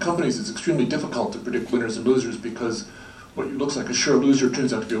out that with companies it's extremely difficult to predict winners and losers because what looks like a sure loser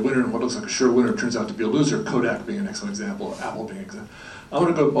turns out to be a winner, and what looks like a sure winner turns out to be a loser, Kodak being an excellent example, Apple being an example. I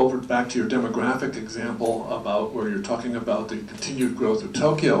want to go back to your demographic example about where you're talking about the continued growth of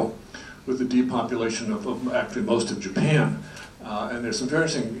Tokyo with the depopulation of actually most of Japan. And there's some very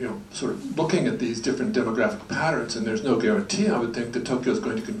interesting, sort of looking at these different demographic patterns, and there's no guarantee, I would think, that Tokyo is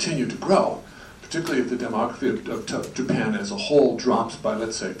going to continue to grow, particularly if the demography of Japan as a whole drops by,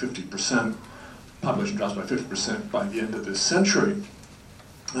 let's say, 50%, population drops by 50% by the end of this century.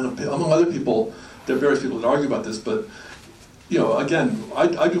 And among other people, there are various people that argue about this, but again,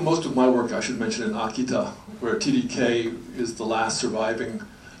 I do most of my work, I should mention, in Akita, where TDK is the last surviving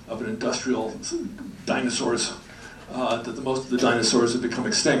of an industrial dinosaurs. That most of the dinosaurs have become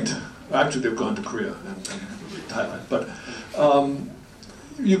extinct. Actually, they've gone to Korea and Thailand. But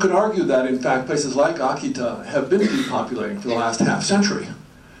you could argue that, in fact, places like Akita have been depopulating for the last half century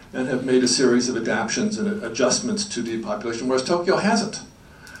and have made a series of adaptations and adjustments to depopulation, whereas Tokyo hasn't.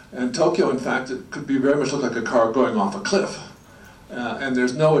 And Tokyo, in fact, it could be very much look like a car going off a cliff. And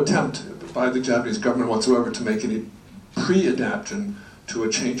there's no attempt by the Japanese government whatsoever to make any pre-adaptation to a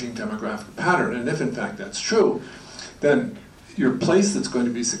changing demographic pattern. And if, in fact, that's true, then your place that's going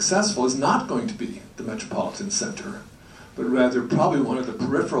to be successful is not going to be the metropolitan center, but rather probably one of the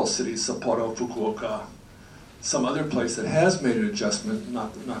peripheral cities, Sapporo, Fukuoka, some other place that has made an adjustment,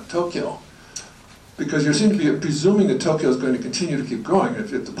 not Tokyo. Because you seem to be presuming that Tokyo is going to continue to keep growing.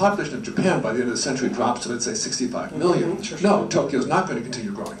 If the population of Japan by the end of the century drops to, let's say, 65 million, no, Tokyo is not going to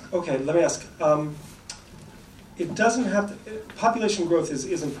continue growing. Okay, let me ask. It doesn't have to, population growth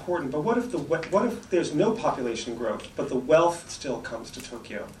is important, but what if there's no population growth, but the wealth still comes to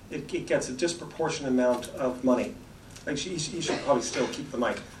Tokyo? It gets a disproportionate amount of money. Like you should probably still keep the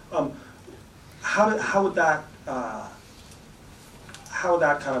mic. How would that kind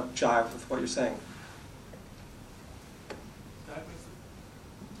of jive with what you're saying?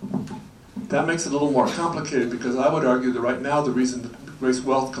 That makes it a little more complicated because I would argue that right now the reason that race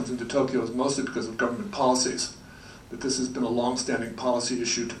wealth comes into Tokyo is mostly because of government policies. That this has been a long-standing policy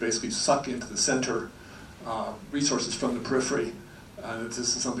issue to basically suck into the center resources from the periphery. That this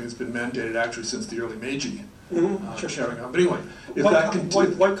is something that's been mandated actually since the early Meiji. Sharing out. But anyway, if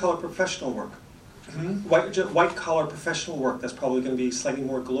white-collar professional work. White-collar professional work that's probably going to be slightly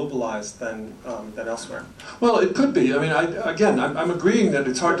more globalized than elsewhere. Well, it could be. I mean, I'm agreeing that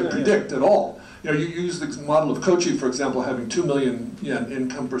it's hard to predict at all. You use the model of Kochi, for example, having 2 million yen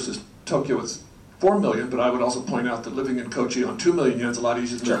income versus Tokyo is 4 million, but I would also point out that living in Kochi on 2 million yen is a lot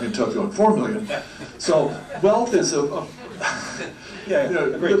easier than living in Tokyo on 4 million. So wealth is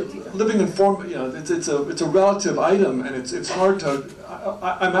living in form, it's a relative item, and it's hard to.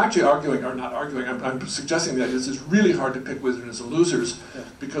 I'm actually arguing, or not arguing. I'm suggesting that it's really hard to pick winners and losers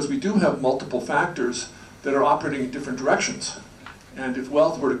because we do have multiple factors that are operating in different directions. And if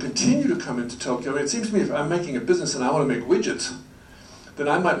wealth were to continue to come into Tokyo, it seems to me if I'm making a business and I want to make widgets, then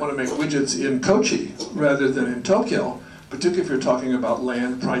I might want to make widgets in Kochi rather than in Tokyo, particularly if you're talking about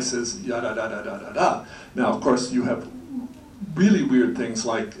land prices, yada da da da da da. Now, of course, you have really weird things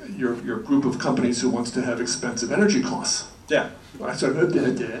like your group of companies who wants to have expensive energy costs. Yeah. But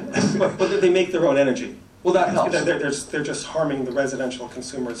they make their own energy. Well, that helps. They're just harming the residential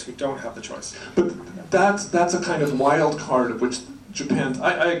consumers who don't have the choice. But that's a kind of wild card of which Japan.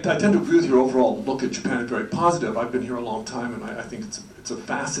 I tend to agree with your overall look at Japan. It's very positive. I've been here a long time, and I think it's a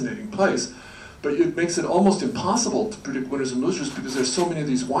fascinating place. But it makes it almost impossible to predict winners and losers because there's so many of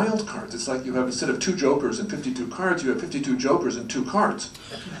these wild cards. It's like you have, instead of 2 jokers and 52 cards, you have 52 jokers and 2 cards.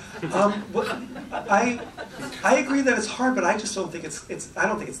 I agree that it's hard, but I just don't think I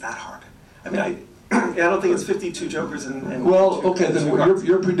don't think it's that hard. I mean, I don't think it's 52 jokers and well, okay, then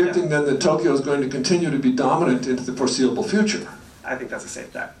you're predicting then that Tokyo is going to continue to be dominant into the foreseeable future. I think that's a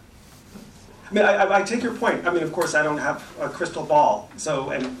safe bet. I mean, I take your point. I mean, of course, I don't have a crystal ball,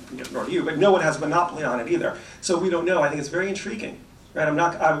 and nor do you, but no one has a monopoly on it either. So we don't know. I think it's very intriguing, right?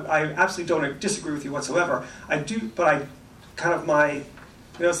 I absolutely don't disagree with you whatsoever. I do, but my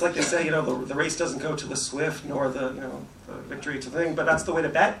You know, it's like they say, you know, the race doesn't go to the swift nor the, you know, the victory to the thing, but that's the way to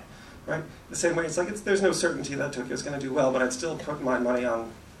bet, right? The same way, it's like there's no certainty that Tokyo is going to do well, but I'd still put my money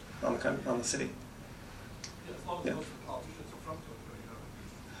on the city. Yeah.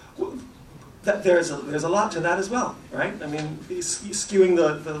 Well, there's a lot to that as well, right? I mean, skewing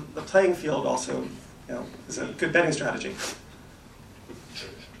the playing field also, you know, is a good betting strategy.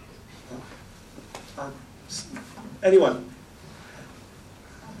 Anyone?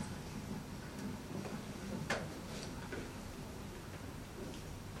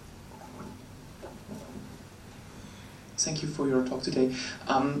 Thank you for your talk today.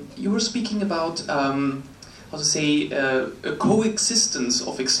 You were speaking about how to say a coexistence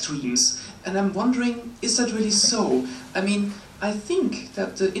of extremes, and I'm wondering, is that really so? I mean, I think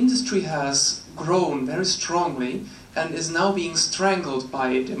that the industry has grown very strongly and is now being strangled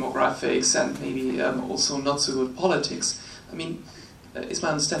by demographics and maybe also not so good politics. I mean, is my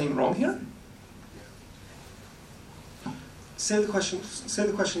understanding wrong here? Say the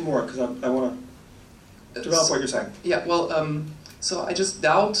question more, because I want to develop what you're saying. Yeah, well, so I just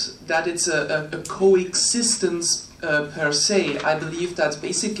doubt that it's a coexistence per se. I believe that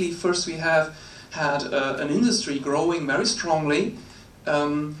basically first we have had an industry growing very strongly,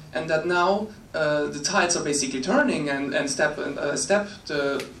 and that now the tides are basically turning and step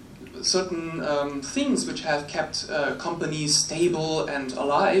certain things which have kept companies stable and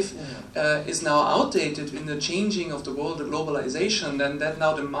alive is now outdated in the changing of the world, the globalization, and that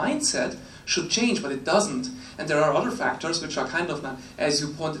now the mindset should change, but it doesn't. And there are other factors which are kind of, as you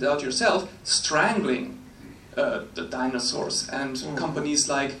pointed out yourself, strangling the dinosaurs. And companies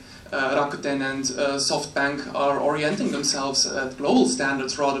like Rakuten and SoftBank are orienting themselves at global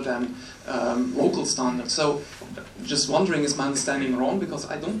standards rather than local standards. So just wondering, is my understanding wrong? Because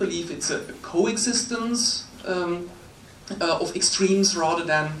I don't believe it's a coexistence of extremes rather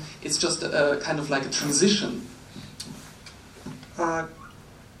than it's just a kind of like a transition.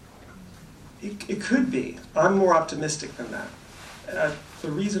 It could be. I'm more optimistic than that. The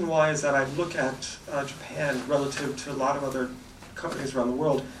reason why is that I look at Japan relative to a lot of other companies around the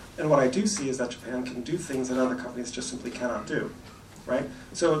world, and what I do see is that Japan can do things that other companies just simply cannot do, right?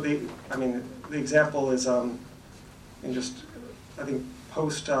 So the example is in just, I think,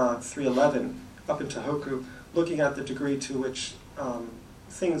 post 3/11 up in Tohoku, looking at the degree to which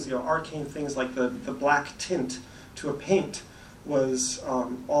things, you know, arcane things like the black tint to a paint was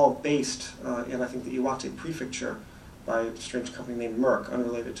all based in, I think, the Iwate prefecture by a strange company named Merck,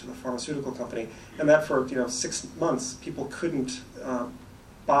 unrelated to the pharmaceutical company, and that for 6 months people couldn't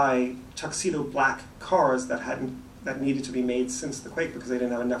buy tuxedo black cars that needed to be made since the quake because they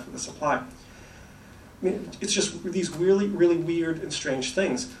didn't have enough of the supply. I mean, it's just these really, really weird and strange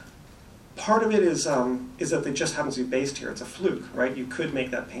things. Part of it is that they just happen to be based here. It's a fluke, right? You could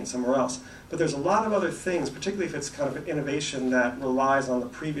make that paint somewhere else. But there's a lot of other things, particularly if it's kind of an innovation that relies on the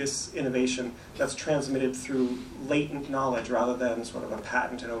previous innovation that's transmitted through latent knowledge rather than sort of a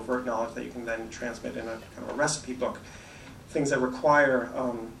patent and overt knowledge that you can then transmit in a kind of a recipe book. Things that require,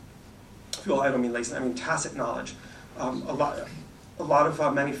 well, I don't mean latent, I mean tacit knowledge. A lot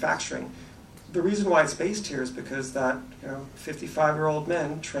of manufacturing. The reason why it's based here is because that 55-year-old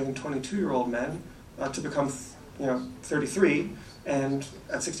men train 22-year-old men to become 33, and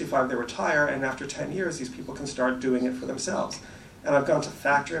at 65 they retire, and after 10 years these people can start doing it for themselves. And I've gone to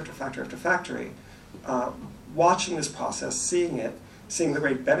factory after factory after factory, watching this process, seeing the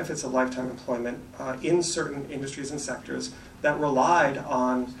great benefits of lifetime employment in certain industries and sectors that relied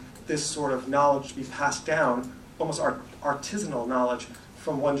on this sort of knowledge to be passed down, almost artisanal knowledge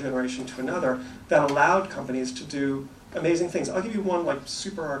from one generation to another, that allowed companies to do amazing things. I'll give you one like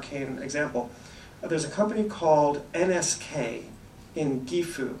super arcane example. There's a company called NSK in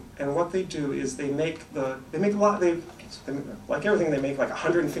Gifu, and what they do is they make like everything, they make like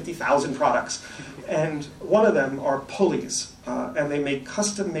 150,000 products, and one of them are pulleys, and they make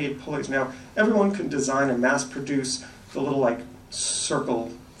custom-made pulleys. Now, everyone can design and mass-produce the little like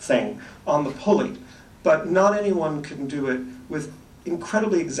circle thing on the pulley, but not anyone can do it with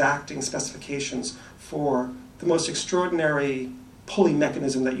incredibly exacting specifications for the most extraordinary pulley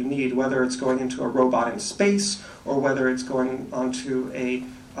mechanism that you need, whether it's going into a robot in space or whether it's going onto a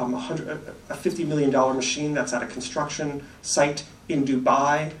 $50 million machine that's at a construction site in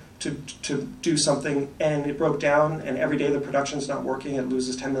Dubai to do something, and it broke down, and every day the production's not working, it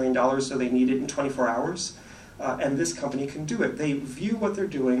loses $10 million, so they need it in 24 hours. And this company can do it. They view what they're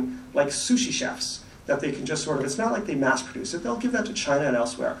doing like sushi chefs, that they can just sort of, it's not like they mass produce it, they'll give that to China and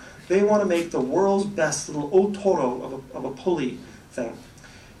elsewhere. They want to make the world's best little otoro of a pulley thing.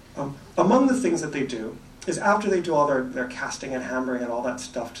 Among the things that they do is after they do all their casting and hammering and all that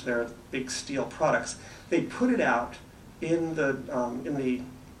stuff to their big steel products, they put it out in the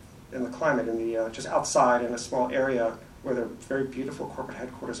climate, just outside in a small area where their very beautiful corporate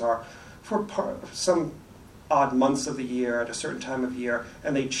headquarters are, for some odd months of the year at a certain time of year,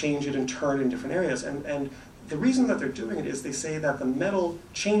 and they change it and turn it in different areas. And the reason that they're doing it is they say that the metal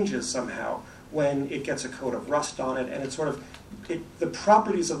changes somehow when it gets a coat of rust on it, and the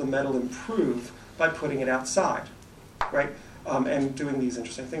properties of the metal improve by putting it outside, right? And doing these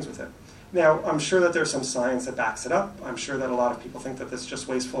interesting things with it. Now, I'm sure that there's some science that backs it up. I'm sure that a lot of people think that this is just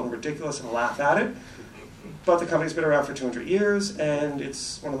wasteful and ridiculous and laugh at it. But the company's been around for 200 years, and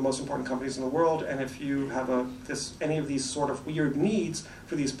it's one of the most important companies in the world. And if you have any of these sort of weird needs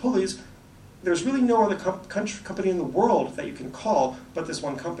for these pulleys, there's really no other company in the world that you can call but this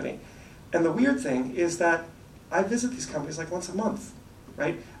one company. And the weird thing is that I visit these companies like once a month,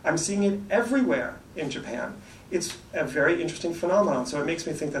 right? I'm seeing it everywhere in Japan. It's a very interesting phenomenon. So it makes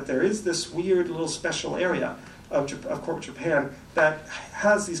me think that there is this weird little special area of corporate Japan that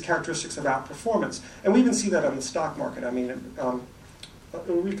has these characteristics of outperformance. And we even see that on the stock market. I mean,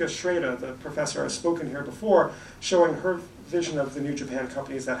 Ulrika Schrader, the professor, has spoken here before, showing her vision of the new Japan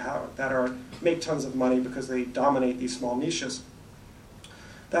companies that make tons of money because they dominate these small niches.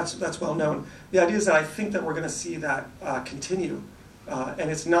 That's well known. The idea is that I think that we're going to see that continue, and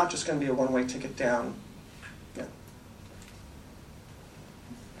it's not just going to be a one-way ticket down. Yeah.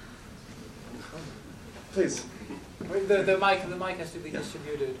 Please. The mic has to be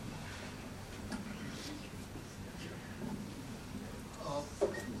distributed.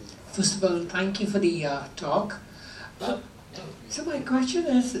 First of all, thank you for the talk. So my question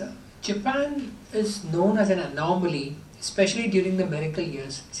is, Japan is known as an anomaly, especially during the miracle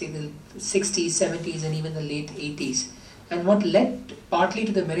years, say the 60s, 70s, and even the late 80s. And what led partly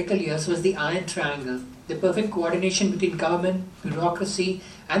to the miracle years was the Iron Triangle, the perfect coordination between government, bureaucracy,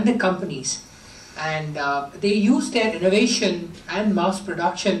 and the companies. And they used their innovation and mass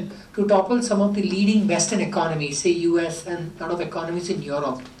production to topple some of the leading Western economies, say US and a lot of economies in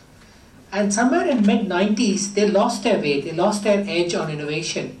Europe. And somewhere in mid-90s, they lost their way, they lost their edge on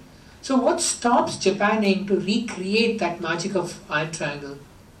innovation. So what stops Japan Inc. to recreate that magic of Iron Triangle?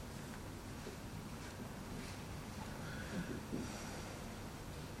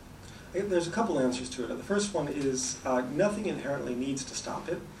 There's a couple answers to it. The first one is nothing inherently needs to stop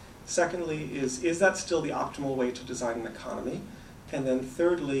it. Secondly, is that still the optimal way to design an economy? And then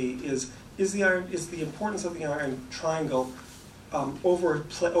thirdly, is the importance of the Iron Triangle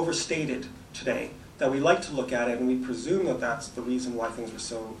overstated today? That we like to look at it and we presume that that's the reason why things were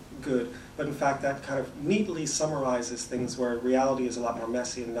so good, but in fact that kind of neatly summarizes things where reality is a lot more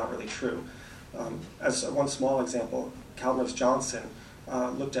messy and not really true. As one small example, Chalmers Johnson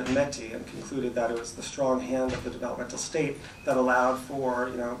looked at METI and concluded that it was the strong hand of the developmental state that allowed for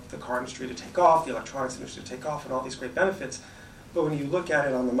the car industry to take off, the electronics industry to take off, and all these great benefits. But when you look at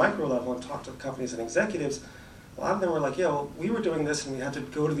it on the micro level and talk to companies and executives, a lot of them were like, yeah, well, we were doing this and we had to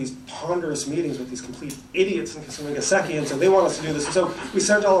go to these ponderous meetings with these complete idiots in Kasumigaseki, and so they want us to do this. And so we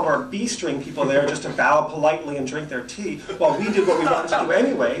sent all of our B-string people there just to bow politely and drink their tea while we did what we wanted to do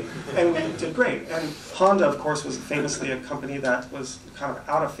anyway, and we did great. And Honda, of course, was famously a company that was kind of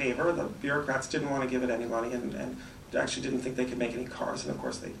out of favor. The bureaucrats didn't want to give it any money and actually didn't think they could make any cars, and of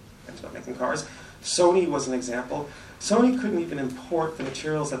course they ended up making cars. Sony was an example. Sony couldn't even import the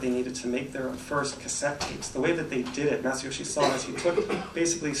materials that they needed to make their first cassette tapes. The way that they did it, Masayoshi saw is he took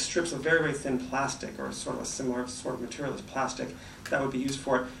basically strips of very, very thin plastic, or sort of a similar sort of material as plastic that would be used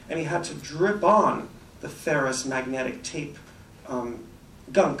for it, and he had to drip on the ferrous magnetic tape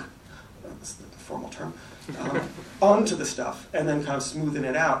gunk, that's the formal term, onto the stuff, and then kind of smoothing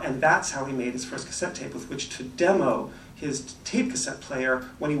it out, and that's how he made his first cassette tape with which to demo his tape cassette player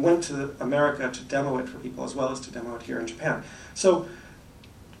when he went to America to demo it for people, as well as to demo it here in Japan. So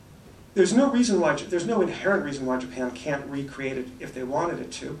there's no inherent reason why Japan can't recreate it if they wanted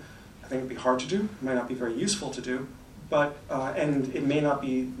it to. I think it'd be hard to do. It might not be very useful to do, but and it may not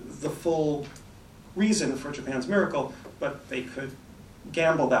be the full reason for Japan's miracle, but they could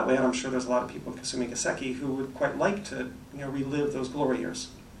gamble that way. And I'm sure there's a lot of people in Kasumigaseki who would quite like to relive those glory years.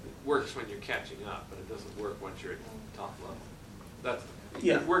 It works when you're catching up, but it doesn't work once you're at top level.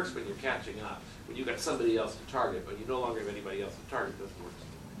 It works when you're catching up. When you've got somebody else to target, but you no longer have anybody else to target, it doesn't work.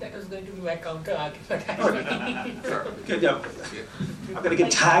 That was going to be my counter argument. Good, yeah. I'm going to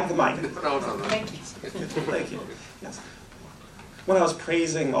get tagged the mic. No. Thank you. Thank you. Yes. When I was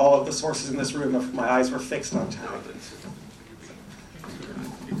praising all of the sources in this room, my eyes were fixed on tag.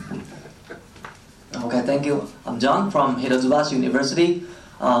 Okay, thank you. I'm John from Hirozubashi University.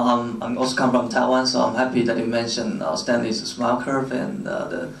 I'm also come from Taiwan, so I'm happy that you mentioned Stanley's smile curve and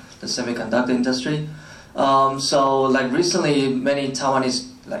the semiconductor industry. So like recently, many Taiwanese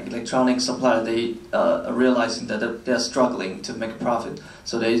like electronic suppliers, they are realizing that they're struggling to make profit,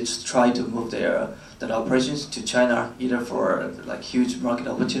 so they just try to move their operations to China, either for like huge market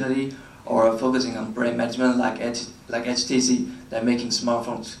opportunity or focusing on brand management, like HTC. They're making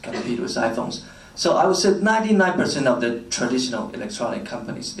smartphones to compete with iPhones. So I would say 99% of the traditional electronic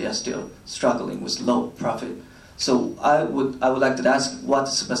companies, they are still struggling with low profit. So I would like to ask, what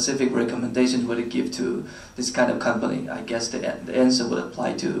specific recommendation would you give to this kind of company? I guess the answer would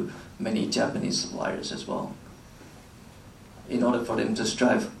apply to many Japanese suppliers as well, in order for them to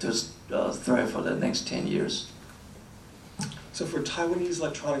strive to thrive for the next 10 years. So for Taiwanese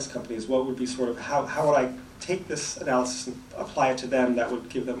electronics companies, what would be sort of, how would I take this analysis and apply it to them that would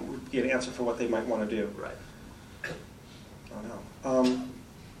give them, would be an answer for what they might want to do? Right. I don't know.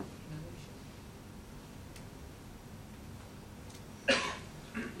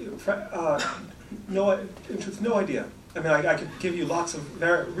 No, in truth, no idea. I mean, I could give you lots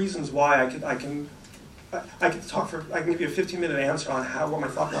of reasons why I can give you a 15-minute answer on what my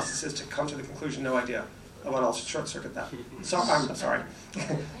thought process is to come to the conclusion. No idea. Well, I'll short circuit that. So I'm sorry.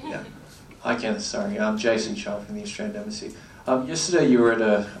 Yeah. Hi, Kenneth. Sorry, I'm Jason Shaw from the Australian Embassy. Yesterday you were at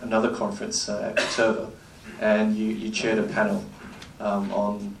another conference at Turbo, and you chaired a panel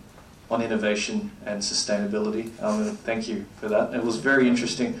on innovation and sustainability. Thank you for that. It was very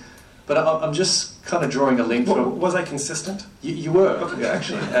interesting. But I'm just kind of drawing a link from... Was I consistent? You were, okay.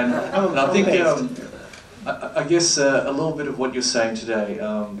 Actually. And I think, I guess a little bit of what you're saying today,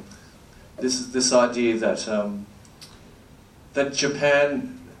 this idea that that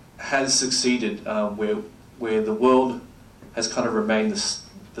Japan has succeeded where the world has kind of remained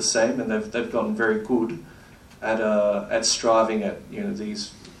the same, and they've gotten very good at striving at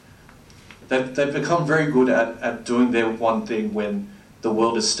these. They've become very good at doing their one thing when the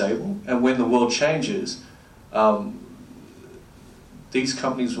world is stable, and when the world changes, these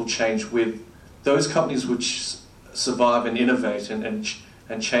companies will change with those companies which survive and innovate and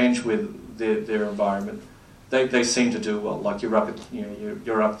change with their environment. They seem to do well, like your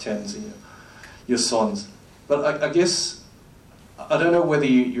Rakutens and your Sons. But I guess I don't know whether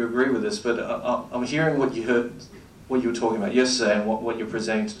you agree with this, but I'm hearing what you were talking about yesterday and what you're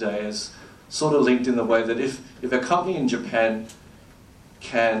presenting today is sort of linked in the way that if a company in Japan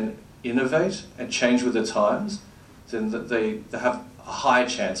can innovate and change with the times, then they have a higher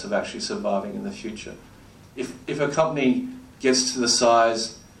chance of actually surviving in the future. If a company gets to the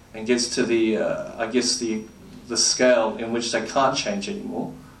size and gets to the the scale in which they can't change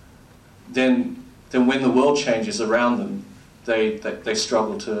anymore, then when the world changes around them, they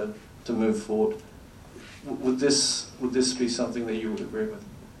struggle to move forward. Would this be something that you would agree with?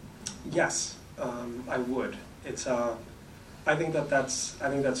 Yes, I would. It's I think that's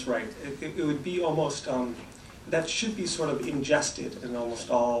right. It would be almost that should be sort of ingested in almost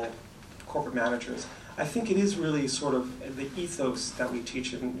all corporate managers. I think it is really sort of the ethos that we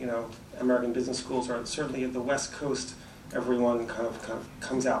teach in American business schools, or certainly at the West Coast, everyone kind of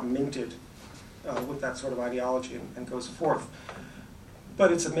comes out minted with that sort of ideology and goes forth.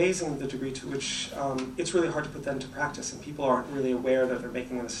 But it's amazing the degree to which it's really hard to put that into practice, and people aren't really aware that they're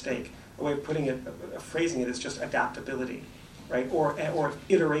making a mistake. A way of putting it, phrasing it, is just adaptability, right? Or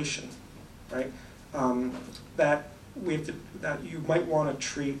iteration, right? That you might want to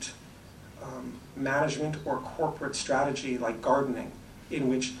treat management or corporate strategy like gardening, in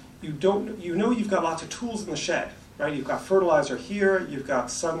which you've got lots of tools in the shed, right? You've got fertilizer here, you've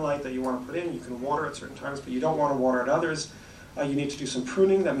got sunlight that you want to put in, you can water at certain times, but you don't want to water at others. You need to do some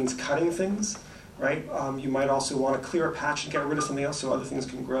pruning, that means cutting things, right? You might also want to clear a patch and get rid of something else so other things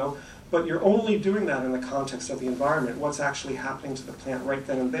can grow. But you're only doing that in the context of the environment, what's actually happening to the plant right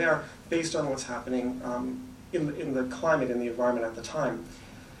then and there, based on what's happening in the climate, in the environment at the time.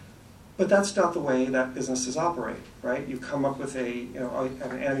 But that's not the way that businesses operate, right? You come up with an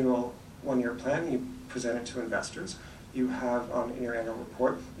annual one-year plan, you present it to investors. You have in your annual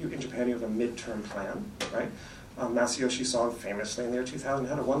report, in Japan you have a midterm plan, right? Masayoshi Son famously in the year 2000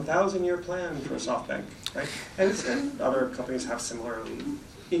 had a 1,000-year plan for SoftBank, right? And other companies have similarly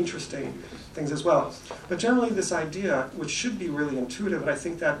interesting things as well. But generally this idea, which should be really intuitive, and I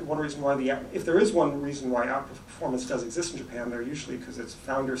think that one reason why if there is one reason why outperformance does exist in Japan, they're usually because it's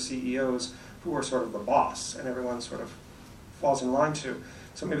founder CEOs who are sort of the boss, and everyone sort of falls in line to.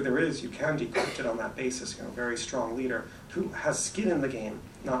 So maybe you can decrypt it on that basis, a very strong leader who has skin in the game,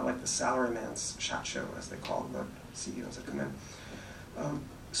 not like the salaryman's chat show, as they call the CEOs that come in.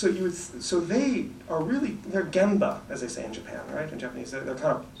 so they are really, they're gemba, as they say in Japan, right? In Japanese, they're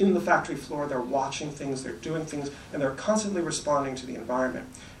kind of in the factory floor, they're watching things, they're doing things, and they're constantly responding to the environment.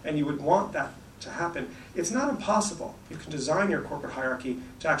 And you would want that to happen. It's not impossible. You can design your corporate hierarchy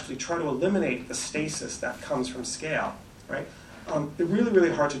to actually try to eliminate the stasis that comes from scale, right? It's really,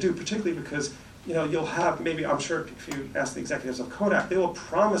 really hard to do, particularly because you'll have, maybe, I'm sure if you ask the executives of Kodak, they will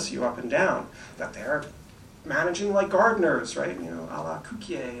promise you up and down that they're managing like gardeners, right? A la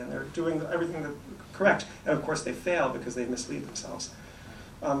Cukier, and they're doing everything correct. And of course they fail because they mislead themselves.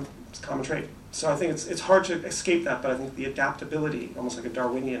 It's a common trait. So I think it's hard to escape that, but I think the adaptability, almost like a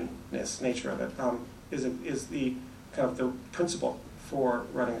Darwinian-ness nature of it, is the kind of the principle for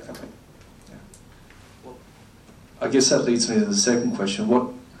running a company. Yeah. I guess that leads me to the second question.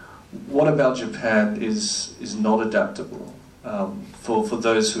 What about Japan is not adaptable for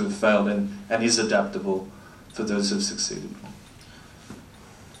those who have failed and is adaptable for those who have succeeded?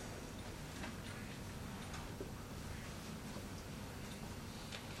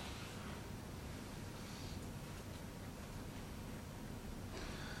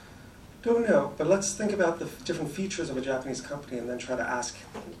 Don't know, but let's think about the different features of a Japanese company and then try to ask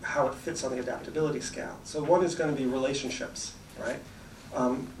how it fits on the adaptability scale. So one is going to be relationships, right?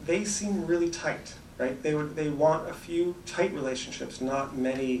 They seem really tight, right? They want a few tight relationships, not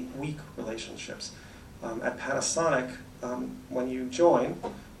many weak relationships. At Panasonic, when you join,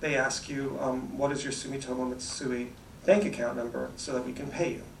 they ask you, what is your Sumitomo Mitsui bank account number so that we can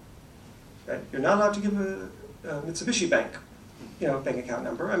pay you, right? You're not allowed to give a Mitsubishi Bank bank account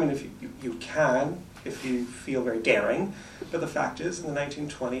number. I mean, if you can, if you feel very daring, but the fact is, in the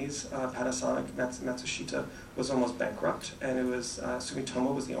 1920s, Panasonic, Matsushita, was almost bankrupt, and it was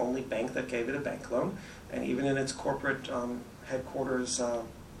Sumitomo was the only bank that gave it a bank loan, and even in its corporate headquarters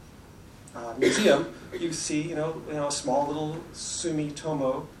museum, you see, a small little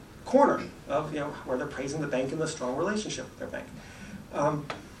Sumitomo corner of, where they're praising the bank and the strong relationship with their bank.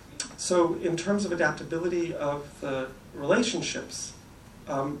 So in terms of adaptability of the relationships,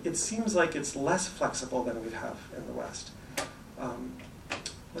 it seems like it's less flexible than we'd have in the West.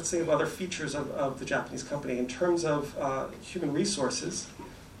 Let's think of other features of the Japanese company. In terms of human resources,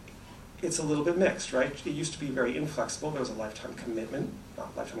 it's a little bit mixed, right? It used to be very inflexible. There was a lifetime commitment,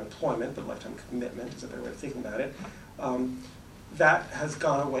 not lifetime employment, but lifetime commitment is a better way of thinking about it. That has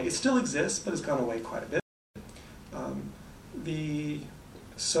gone away. It still exists, but it's gone away quite a bit.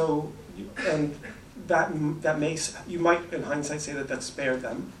 That makes, you might, in hindsight, say that spared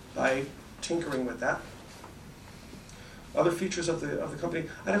them by tinkering with that. Other features of the company,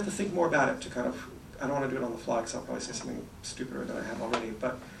 I'd have to think more about it to kind of, I don't want to do it on the fly because I'll probably say something stupider than I have already,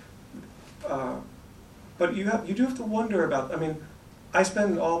 but you do have to wonder about, I mean, I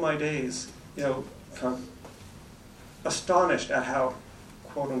spend all my days, kind of astonished at how,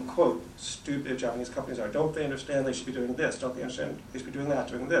 quote unquote, stupid Japanese companies are. Don't they understand they should be doing this? Don't they understand they should be doing that,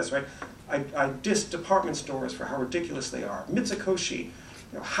 doing this, right? I diss department stores for how ridiculous they are. Mitsukoshi,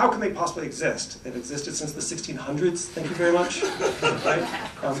 how can they possibly exist? They've existed since the 1600s, thank you very much, right?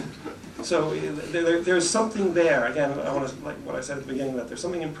 So there's something there. Again, I want to, like what I said at the beginning, that there's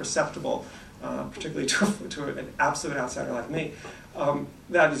something imperceptible, particularly to an absolute outsider like me,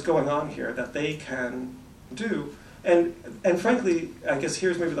 that is going on here that they can do. And frankly, I guess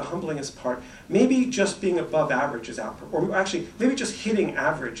here's maybe the humblingest part. Maybe just being above average is or actually, maybe just hitting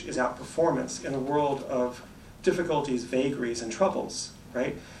average is outperformance in a world of difficulties, vagaries, and troubles,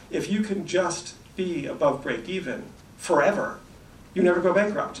 right? If you can just be above break even forever, you never go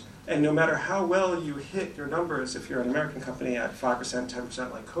bankrupt. And no matter how well you hit your numbers, if you're an American company at 5%,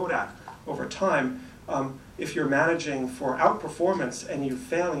 10% like Kodak over time, if you're managing for outperformance and you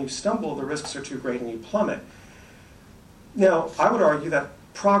fail and you stumble, the risks are too great and you plummet. Now, I would argue that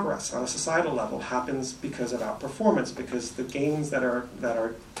progress on a societal level happens because of outperformance, because the gains that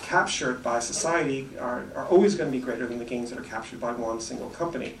are captured by society are always going to be greater than the gains that are captured by one single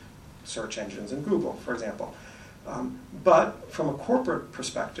company, search engines and Google, for example. But from a corporate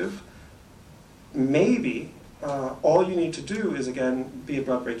perspective, maybe all you need to do is, again, be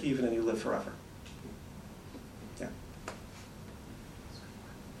above break even and you live forever.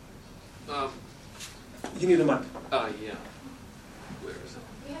 Yeah. You need a mic. Yeah. Where is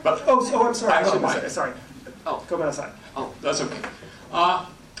it? But, I'm sorry. Sorry. Oh. Go outside. Oh. That's okay.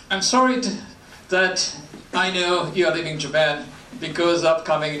 I'm sorry that I know you are leaving Japan because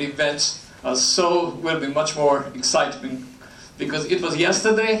upcoming events will be much more exciting. Because it was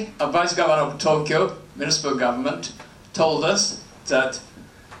yesterday, a vice governor of Tokyo, municipal government, told us that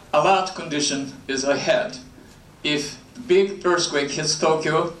alert condition is ahead. If big earthquake hits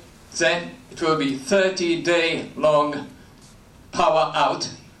Tokyo, then it will be 30-day long power out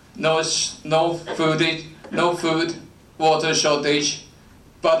no food, water shortage.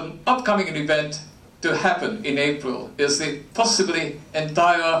 But an upcoming event to happen in April is the possibly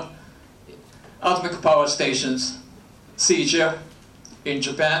entire atomic power stations seizure in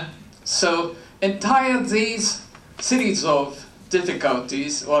Japan. So entire these series of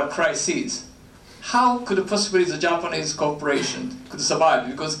difficulties or crises, how could possibly the Japanese corporation could survive?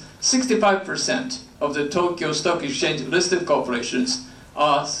 Because 65% of the Tokyo Stock Exchange listed corporations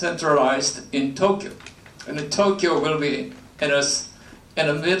are centralized in Tokyo. And Tokyo will be in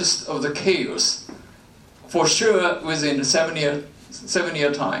the midst of the chaos, for sure within a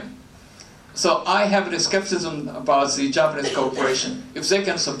 7-year time. So I have the skepticism about the Japanese corporation, if they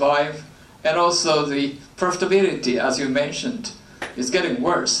can survive, and also the profitability, as you mentioned, is getting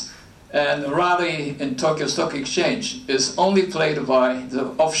worse. And the rally in Tokyo Stock Exchange is only played by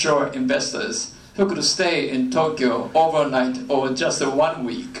the offshore investors who could stay in Tokyo overnight or just 1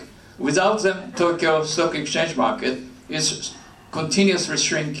 week. Without them, Tokyo Stock Exchange market is continuously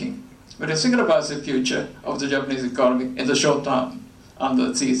shrinking. But I'm thinking about the future of the Japanese economy in the short term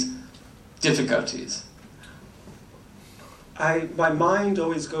under these difficulties. My mind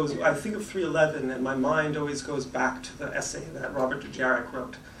always goes, I think of 311, and my mind always goes back to the essay that Robert Dujarric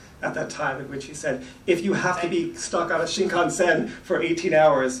wrote at that time, in which he said, if you have to be stuck on a Shinkansen for 18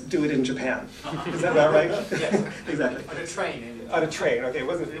 hours, do it in Japan. Is that about right? Yes. Exactly. On a train. On a train, okay. It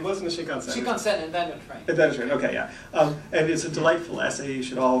wasn't a Shinkansen. Shinkansen and then a train. And then a train, okay, yeah. And it's a delightful essay. You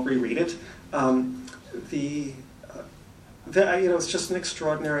should all reread it. It's just an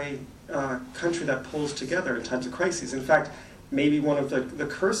extraordinary country that pulls together in times of crises. In fact, maybe one of the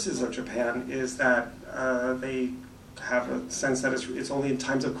curses of Japan is that they have a sense that it's only in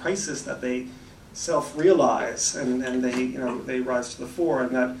times of crisis that they self-realize and they rise to the fore,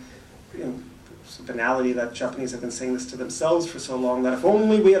 and that it's a banality that Japanese have been saying this to themselves for so long, that if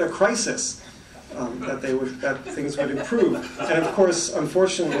only we had a crisis, that things would improve. And of course,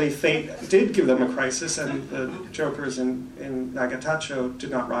 unfortunately, fate did give them a crisis, and the jokers in Nagatacho did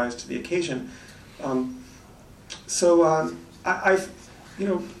not rise to the occasion.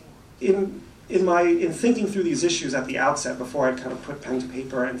 In thinking through these issues at the outset, before I'd kind of put pen to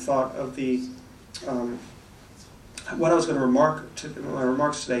paper and thought of what I was going to remark to in my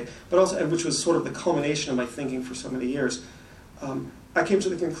remarks today, but also, and which was sort of the culmination of my thinking for so many years, I came to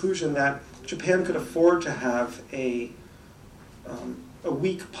the conclusion that Japan could afford to have a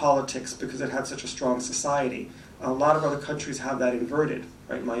weak politics because it had such a strong society. A lot of other countries have that inverted,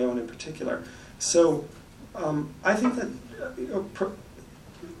 right? My own in particular. So I think that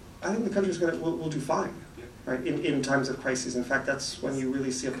I think the country will do fine, right? In times of crises. In fact, that's when you really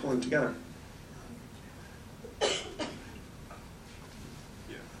see it pulling together.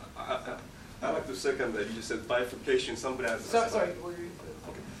 I'd like to second that. You said bifurcation. Somebody has. Sorry.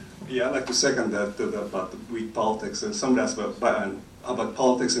 Yeah, I'd like to second that about the weak politics. And somebody asked about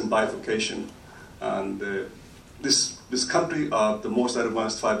politics and bifurcation. And this country, the most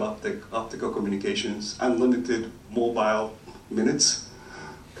advanced fiber optical communications, unlimited mobile minutes,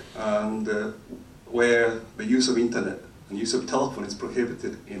 and where the use of internet and use of telephone is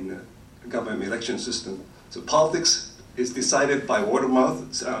prohibited in the government election system. So politics is decided by word of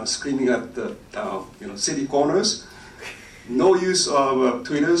mouth, screaming at the city corners. No use of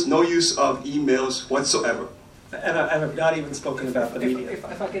Twitters, no use of emails whatsoever. And I've not even spoken about the media.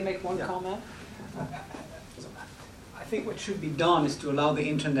 If I can make one comment. I think what should be done is to allow the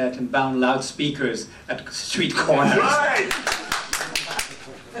internet and bound loudspeakers at street corners. Right!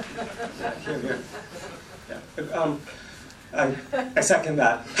 Here. Yeah. I second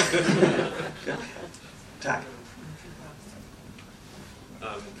that. Tack.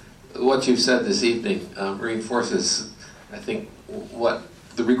 What you've said this evening reinforces, I think,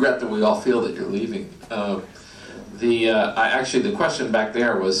 the regret that we all feel that you're leaving. Actually, the question back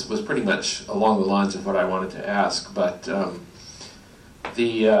there was pretty much along the lines of what I wanted to ask, but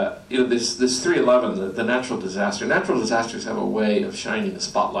this 311, the natural disaster. Natural disasters have a way of shining a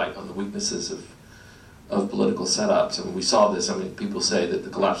spotlight on the weaknesses of political setups. I mean, we saw this. I mean, people say that the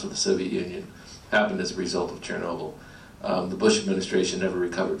collapse of the Soviet Union happened as a result of Chernobyl. The Bush administration never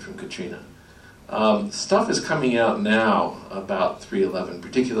recovered from Katrina. Stuff is coming out now about 311,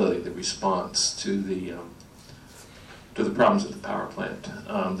 particularly the response to the problems at the power plant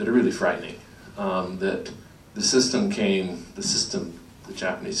that are really frightening. That the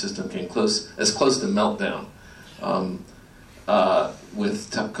Japanese system came as close to meltdown,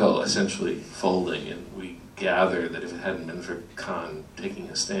 with TEPCO essentially folding, and we gather that if it hadn't been for Khan taking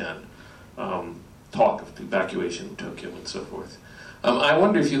a stand, talk of evacuation of Tokyo and so forth. I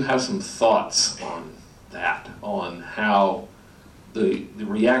wonder if you have some thoughts on that, on how the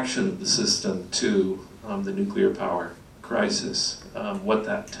reaction of the system to the nuclear power crisis, what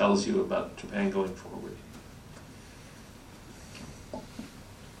that tells you about Japan going forward.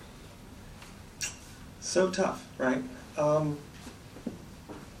 So tough, right?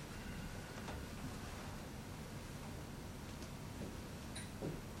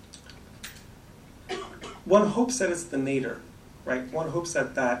 One hopes that it's the nadir, right? One hopes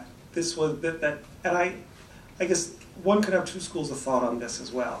that this was and I guess one could have two schools of thought on this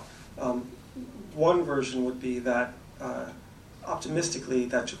as well. One version would be that optimistically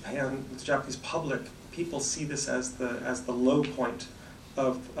that Japan, the Japanese public, people see this as the low point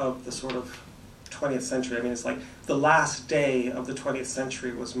of the sort of 20th century. I mean, it's like the last day of the 20th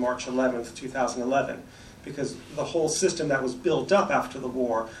century was March 11th, 2011, because the whole system that was built up after the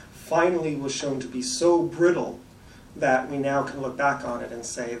war finally was shown to be so brittle that we now can look back on it and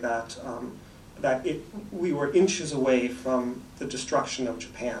say that we were inches away from the destruction of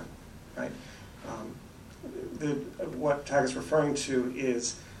Japan, right? What Tag is referring to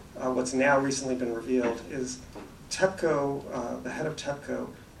is what's now recently been revealed is TEPCO, the head of TEPCO,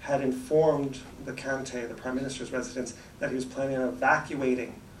 had informed the Kante, the Prime Minister's residence, that he was planning on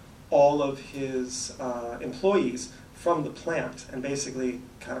evacuating all of his employees from the plant, and basically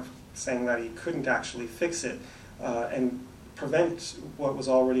kind of saying that he couldn't actually fix it and prevent what was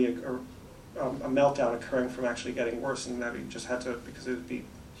already a meltdown occurring from actually getting worse, and that he just had to, because it would be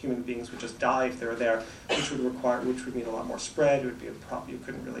human beings would just die if they were there, which would mean a lot more spread. It would be a problem you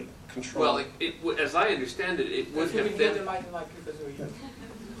couldn't really control. Well, as I understand it, it would have been.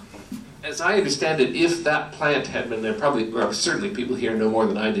 As I understand it, if that plant had been there, well, certainly people here know more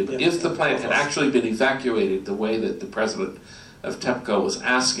than I did, but if the plant had actually been evacuated the way that the president of TEPCO was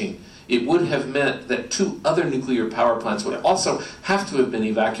asking, it would have meant that 2 other nuclear power plants would also have to have been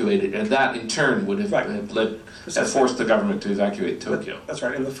evacuated, and that in turn would have forced the government to evacuate Tokyo. That's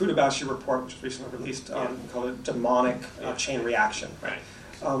right. In the Funabashi report, which was recently released, we call it demonic chain reaction.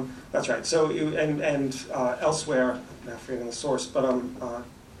 Right. That's right. So elsewhere, I'm forgetting the source, but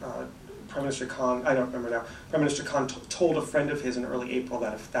Prime Minister Khan, I don't remember now, Prime Minister Khan told a friend of his in early April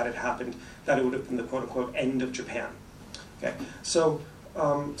that if that had happened, that it would have been the quote-unquote end of Japan. Okay, so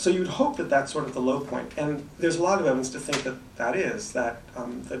you'd hope that that's sort of the low point, and there's a lot of evidence to think that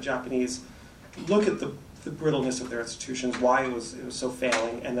the Japanese look at the brittleness of their institutions, why it was so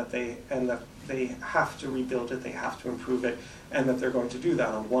failing, and that they have to rebuild it, they have to improve it, and that they're going to do that.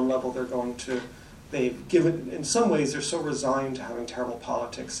 On one level, they've given, in some ways, they're so resigned to having terrible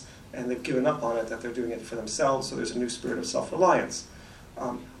politics, and they've given up on it that they're doing it for themselves, so there's a new spirit of self-reliance.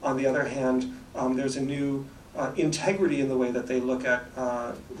 On the other hand, there's a new integrity in the way that they look at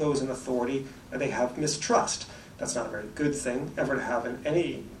those in authority, and they have mistrust. That's not a very good thing ever to have in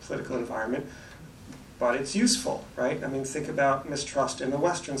any political environment, but it's useful, right? I mean, think about mistrust in the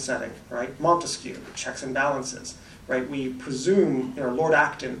Western setting, right? Montesquieu, checks and balances, right? We presume, Lord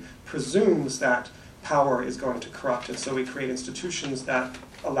Acton presumes that power is going to corrupt, and so we create institutions that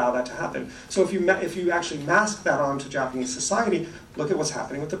allow that to happen. So if you actually mask that onto Japanese society, look at what's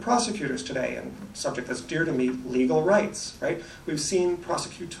happening with the prosecutors today, and a subject that's dear to me, legal rights, right? We've seen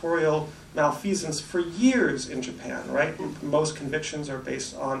prosecutorial malfeasance for years in Japan, right? Most convictions are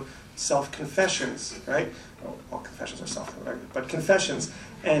based on self-confessions, right? Well, all confessions are self-confessions, but confessions,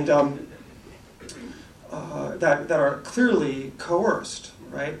 and that are clearly coerced,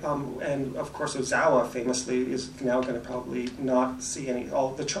 right? And of course, Ozawa famously is now going to probably not see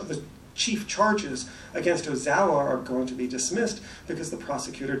the chief charges against Ozawa are going to be dismissed because the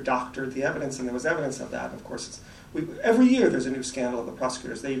prosecutor doctored the evidence, and there was evidence of that. Of course, every year there's a new scandal of the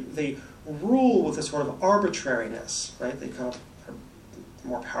prosecutors. They rule with a sort of arbitrariness, right? They kind of are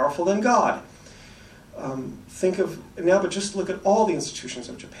more powerful than God. But just look at all the institutions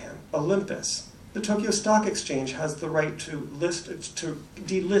of Japan. Olympus. The Tokyo Stock Exchange has the right to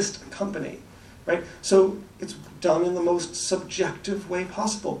delist a company, right? So it's done in the most subjective way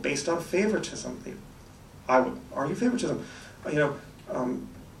possible, based on favoritism. I would argue favoritism.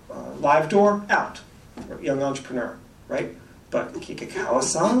 Live door, out. Young entrepreneur, right? But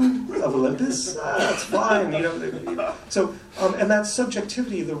Kikikawa-san of Olympus, that's fine. So, and that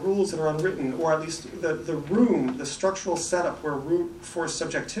subjectivity, the rules that are unwritten, or at least the structural setup where room for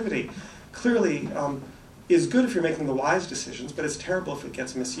subjectivity, clearly is good if you're making the wise decisions, but it's terrible if it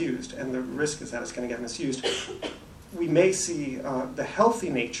gets misused, and the risk is that it's going to get misused. We may see the healthy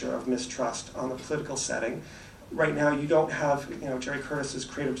nature of mistrust on the political setting. Right now, you don't have, Jerry Curtis's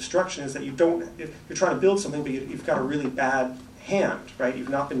creative destruction is that you're trying to build something, but you've got a really bad hand, right? You've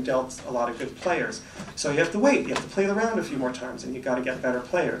not been dealt a lot of good players. So you have to wait, you have to play the round a few more times, and you've got to get better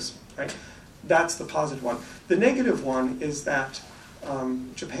players, right? That's the positive one. The negative one is that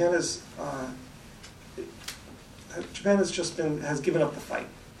Japan has given up the fight,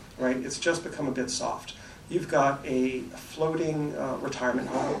 right? It's just become a bit soft. You've got a floating retirement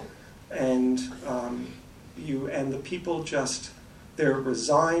home, and the people they're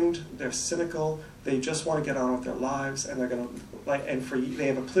resigned, they're cynical, they just want to get on with their lives, and they're going to they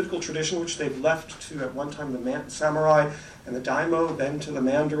have a political tradition which they've left to at one time the samurai and the daimyo, then to the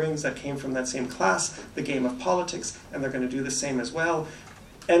mandarins that came from that same class, the game of politics, and they're going to do the same as well.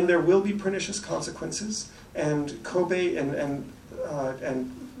 And there will be pernicious consequences, and Kobe and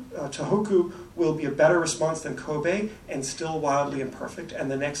Tohoku will be a better response than Kobe, and still wildly imperfect, and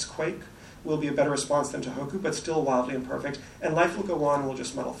the next quake will be a better response than Tohoku, but still wildly imperfect, and life will go on and we'll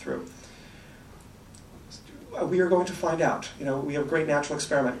just muddle through. We are going to find out. We have a great natural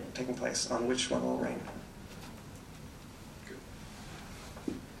experiment taking place on which one will reign.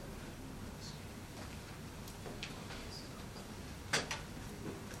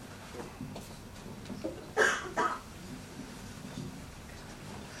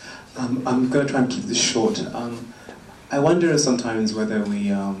 I'm going to try and keep this short. I wonder sometimes whether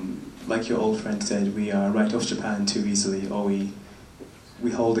we, like your old friend said, we write off Japan too easily, or we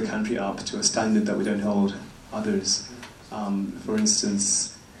hold the country up to a standard that we don't hold others. For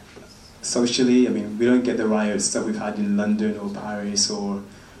instance, socially, we don't get the riots that we've had in London or Paris or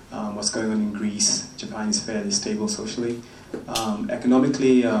what's going on in Greece. Japan is fairly stable socially.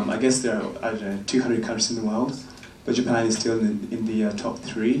 Economically, I guess there are 200 countries in the world, but Japan is still in the top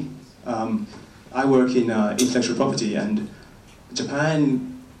 3. I work in intellectual property, and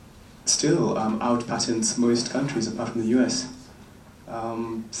Japan still out-patents most countries apart from the US.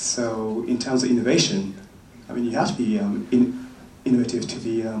 So in terms of innovation, you have to be innovative to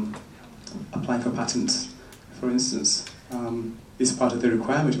be applying for patents. For instance, it's part of the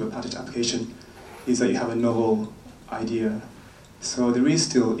requirement of a patent application is that you have a novel idea. So there is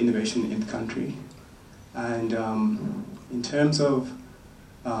still innovation in the country. And in terms of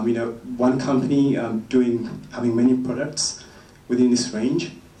one company having many products within this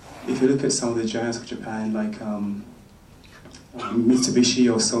range, if you look at some of the giants of Japan, like Mitsubishi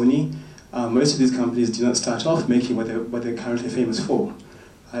or Sony, most of these companies do not start off making what they're currently famous for.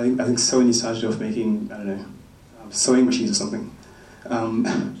 I think Sony started off making, sewing machines or something.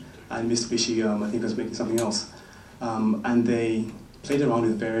 And Mitsubishi, I think, was making something else. And they played around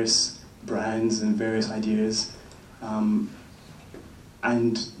with various brands and various ideas,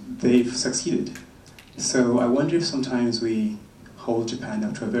 and they've succeeded. So I wonder if sometimes we hold Japan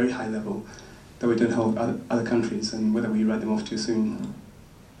up to a very high level that we don't hold other countries, and whether we write them off too soon.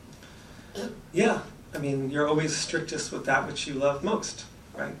 Yeah, you're always strictest with that which you love most,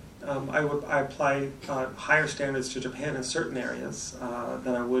 right? I apply higher standards to Japan in certain areas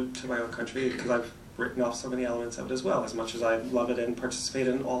than I would to my own country, because I've written off so many elements of it as well, as much as I love it and participate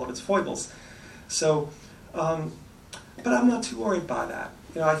in all of its foibles. So, but I'm not too worried by that.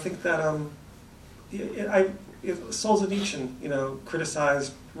 I think that Solzhenitsyn,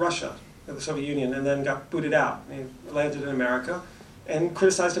 criticized Russia, the Soviet Union, and then got booted out. He landed in America and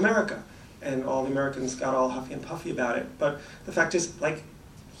criticized America, and all the Americans got all huffy and puffy about it. But the fact is,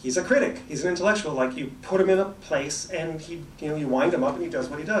 he's a critic. He's an intellectual. You put him in a place, and you wind him up, and he does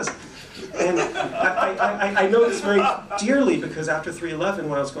what he does. And I know this very dearly, because after 3/11,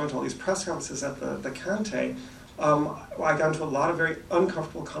 when I was going to all these press conferences at the Kante, I got into a lot of very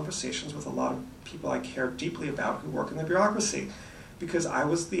uncomfortable conversations with a lot of people I care deeply about who work in the bureaucracy, because I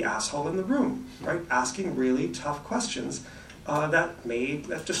was the asshole in the room, right, asking really tough questions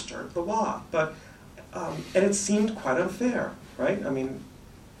that disturbed the Wa. But and it seemed quite unfair, right?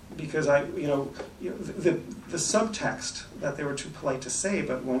 Because the subtext that they were too polite to say,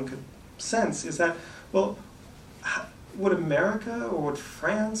 but one could sense, is that, well, would America or would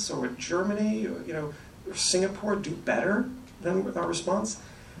France or would Germany or Singapore do better than our response?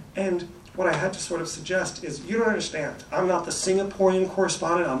 And what I had to sort of suggest is, you don't understand. I'm not the Singaporean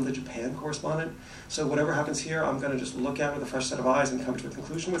correspondent, I'm the Japan correspondent. So whatever happens here, I'm going to just look at with a fresh set of eyes and come to a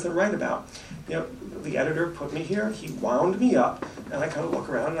conclusion with and write about. The editor put me here, he wound me up, and I kind of look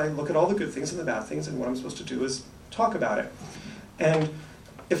around and I look at all the good things and the bad things, and what I'm supposed to do is talk about it. And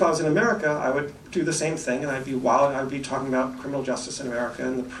if I was in America, I would do the same thing, and I'd be talking about criminal justice in America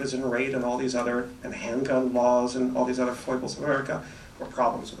and the prison rate and all these other, and handgun laws and all these other foibles of America, or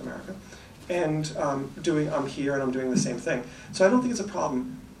problems with America. And I'm here and I'm doing the same thing. So I don't think it's a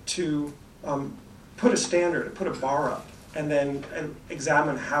problem to put a standard, put a bar up, and then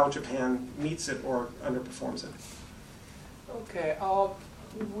examine how Japan meets it or underperforms it. Okay,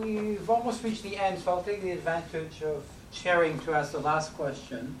 we've almost reached the end, so I'll take the advantage of sharing to ask the last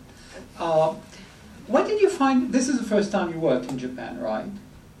question. What did you find? This is the first time you worked in Japan, right?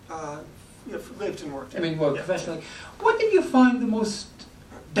 Yeah, lived and worked. I mean, worked professionally. What did you find the most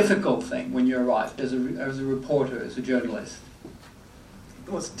difficult thing when you arrived as a reporter, as a journalist?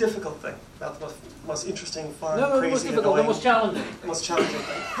 The most difficult thing, not the most interesting, fun, No, crazy, the most difficult, annoying, the most challenging. The most challenging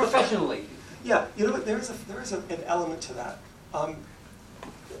thing. Professionally. Yeah, you know what? There is an element to that.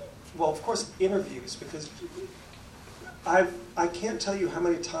 Well, of course, interviews, because I can't tell you how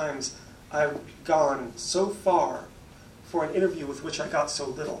many times I've gone so far for an interview with which I got so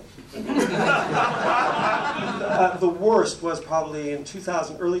little. The worst was probably in late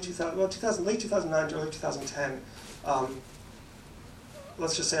 2009 to early 2010.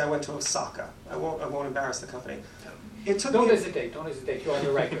 Let's just say I went to Osaka. I won't embarrass the company. Don't hesitate. You're on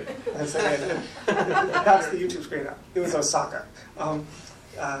the record. That's the YouTube screen. It was Osaka. I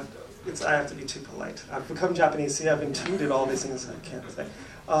have to be too polite. I've become Japanese. See, I've intuited all these things I can't say.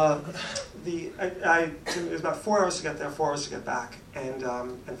 It was about 4 hours to get there, 4 hours to get back, and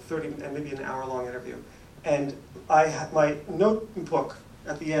maybe an hour-long interview. And I had my notebook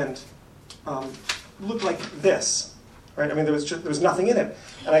at the end looked like this. Right? I mean, there was nothing in it,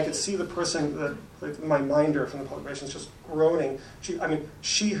 and I could see the person, my minder from the public relations, just groaning.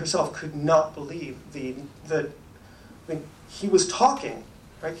 She herself could not believe he was talking,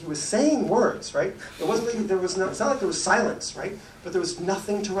 right? He was saying words, right? It wasn't like it's not like there was silence, right? But there was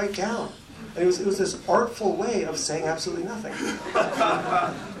nothing to write down, and it was this artful way of saying absolutely nothing.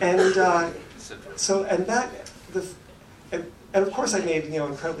 And of course I made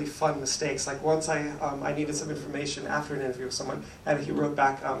incredibly fun mistakes. Like once I needed some information after an interview with someone, and he wrote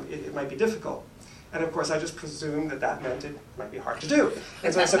back, it might be difficult. And of course I just presumed that meant it might be hard to do.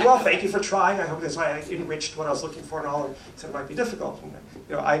 And so I said, well, thank you for trying. I hope that's why I enriched what I was looking for and all. And he said it might be difficult. And,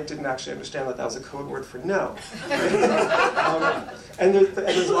 I didn't actually understand that was a code word for no. And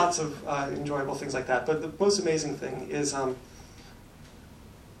there's lots of enjoyable things like that. But the most amazing thing is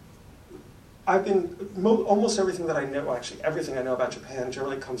almost everything that I know, well, actually everything I know about Japan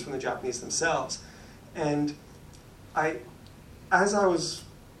generally comes from the Japanese themselves. And as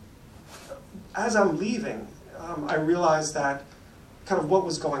I'm leaving, I realized that kind of what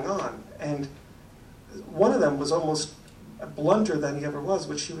was going on. And one of them was almost blunter than he ever was,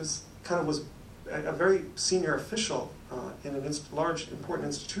 which he was a very senior official in a large, important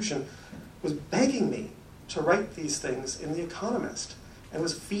institution, was begging me to write these things in The Economist, and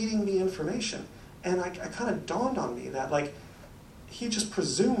was feeding me information. And I kind of dawned on me that he just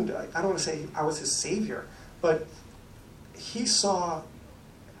presumed, I don't want to say I was his savior, but he saw,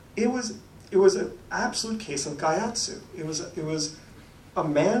 it was an absolute case of Gaiatsu. It was a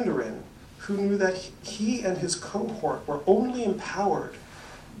Mandarin who knew that he and his cohort were only empowered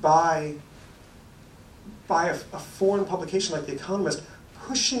by a foreign publication like The Economist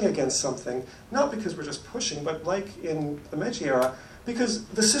pushing against something, not because we're just pushing, but like in the Meiji era, because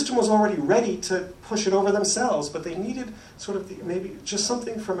the system was already ready to push it over themselves, but they needed sort of maybe just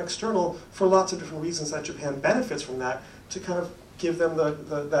something from external for lots of different reasons that Japan benefits from that, to kind of give them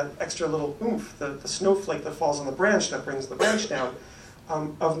that extra little oomph, the snowflake that falls on the branch that brings the branch down,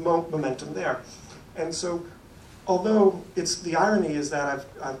 of momentum there. And so, although the irony is that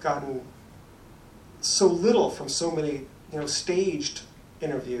I've gotten so little from so many staged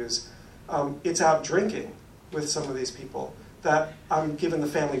interviews, it's out drinking with some of these people that I'm given the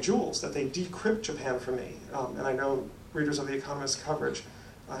family jewels, that they decrypt Japan for me. And I know readers of The Economist coverage,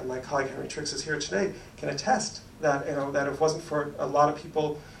 and my colleague Henry Trix is here today, can attest that that if it wasn't for a lot of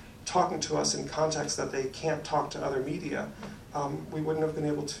people talking to us in contexts that they can't talk to other media, we wouldn't have been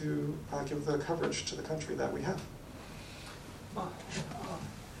able to give the coverage to the country that we have.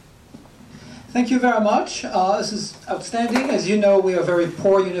 Thank you very much. This is outstanding. As you know, we are a very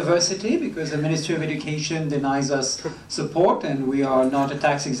poor university because the Ministry of Education denies us support, and we are not a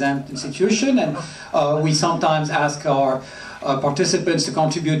tax-exempt institution, and we sometimes ask our participants to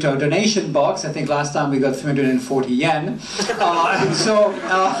contribute to our donation box. I think last time we got 340 yen. So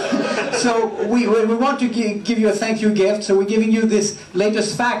we want to give you a thank you gift, so we're giving you this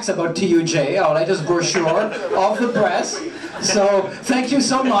latest facts about TUJ, our latest brochure of the press. So thank you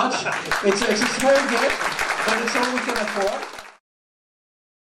so much. It's a small gift, but it's all we can afford.